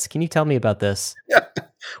rabbits? Can you tell me about this? Yeah.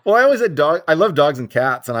 Well, I always had I love dogs and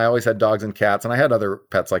cats, and I always had dogs and cats, and I had other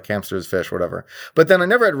pets like hamsters, fish, whatever. But then I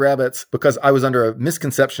never had rabbits because I was under a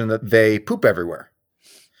misconception that they poop everywhere,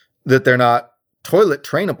 that they're not toilet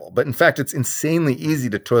trainable. But in fact, it's insanely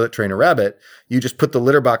easy to toilet train a rabbit. You just put the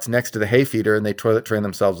litter box next to the hay feeder and they toilet train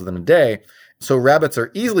themselves within a day. So rabbits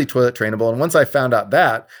are easily toilet trainable. And once I found out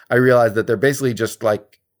that, I realized that they're basically just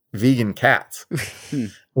like vegan cats.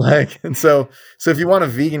 And so if you want a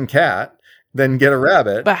vegan cat, then get a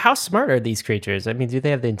rabbit. But how smart are these creatures? I mean, do they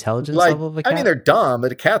have the intelligence level of a cat? I mean, they're dumb,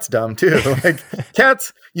 but a cat's dumb too. Like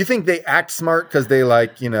cats, you think they act smart because they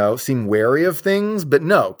seem wary of things, but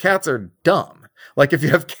no, cats are dumb. Like if you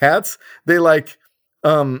have cats, they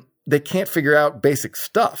they can't figure out basic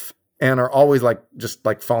stuff and are always just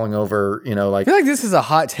falling over, I feel like this is a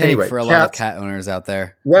hot take for a lot of cat owners out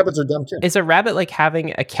there. Rabbits are dumb too. Is a rabbit like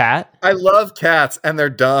having a cat? I love cats and they're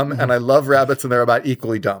dumb, and I love rabbits and they're about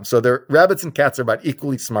equally dumb. So rabbits and cats are about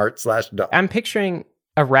equally smart / dumb. I'm picturing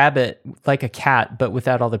a rabbit like a cat, but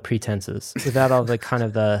without all the pretenses, without all the kind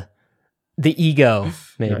of the ego,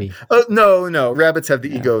 maybe. Oh, no. Rabbits have the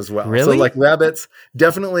ego as well. Really? So rabbits,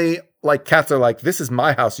 definitely, cats are like, this is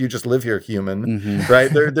my house. You just live here, human.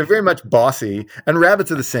 Right? They're very much bossy. And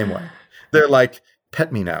rabbits are the same way. They're like,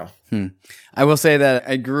 pet me now. I will say that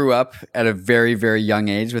I grew up at a very, very young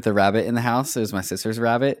age with a rabbit in the house. It was my sister's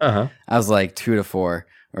rabbit. I was like 2 to 4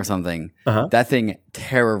 or something. That thing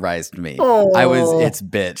terrorized me. Oh. I was its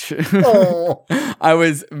bitch. Oh. I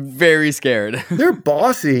was very scared. They're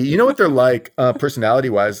bossy. You know what they're like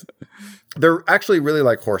personality-wise? They're actually really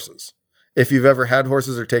like horses. If you've ever had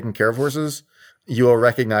horses or taken care of horses, you will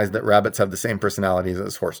recognize that rabbits have the same personalities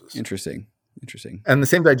as horses. Interesting. And the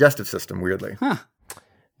same digestive system, weirdly. Huh.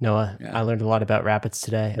 Noah, I learned a lot about rabbits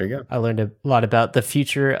today. There you go. I learned a lot about the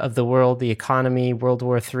future of the world, the economy, World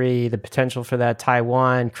War III, the potential for that,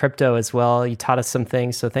 Taiwan, crypto as well. You taught us some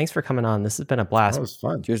things. So thanks for coming on. This has been a blast. That was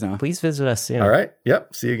fun. Cheers, Noah. Please visit us soon. All right.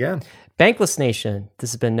 Yep. See you again. Bankless Nation,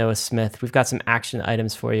 this has been Noah Smith. We've got some action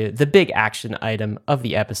items for you. The big action item of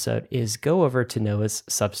the episode is go over to Noah's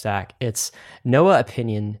Substack. It's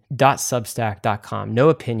noahpinion.substack.com.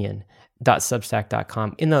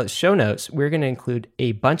 noahpinion.substack.com. In the show notes, we're going to include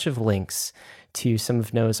a bunch of links to some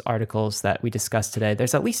of Noah's articles that we discussed today.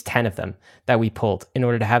 There's at least 10 of them that we pulled in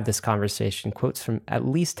order to have this conversation, quotes from at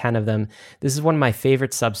least 10 of them. This is one of my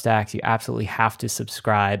favorite Substacks. You absolutely have to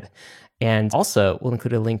subscribe. And also, we'll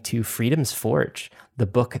include a link to Freedom's Forge, the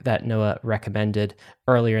book that Noah recommended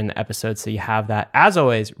earlier in the episode. So you have that. As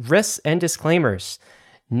always, risks and disclaimers.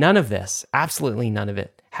 None of this, absolutely none of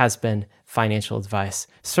it, has been financial advice.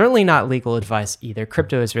 Certainly not legal advice either.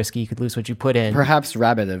 Crypto is risky. You could lose what you put in. Perhaps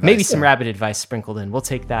rabbit advice. Maybe some rabbit advice sprinkled in. We'll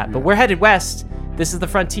take that. But we're headed west. This is the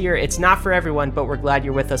frontier. It's not for everyone, but we're glad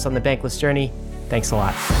you're with us on the Bankless journey. Thanks a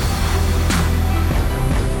lot.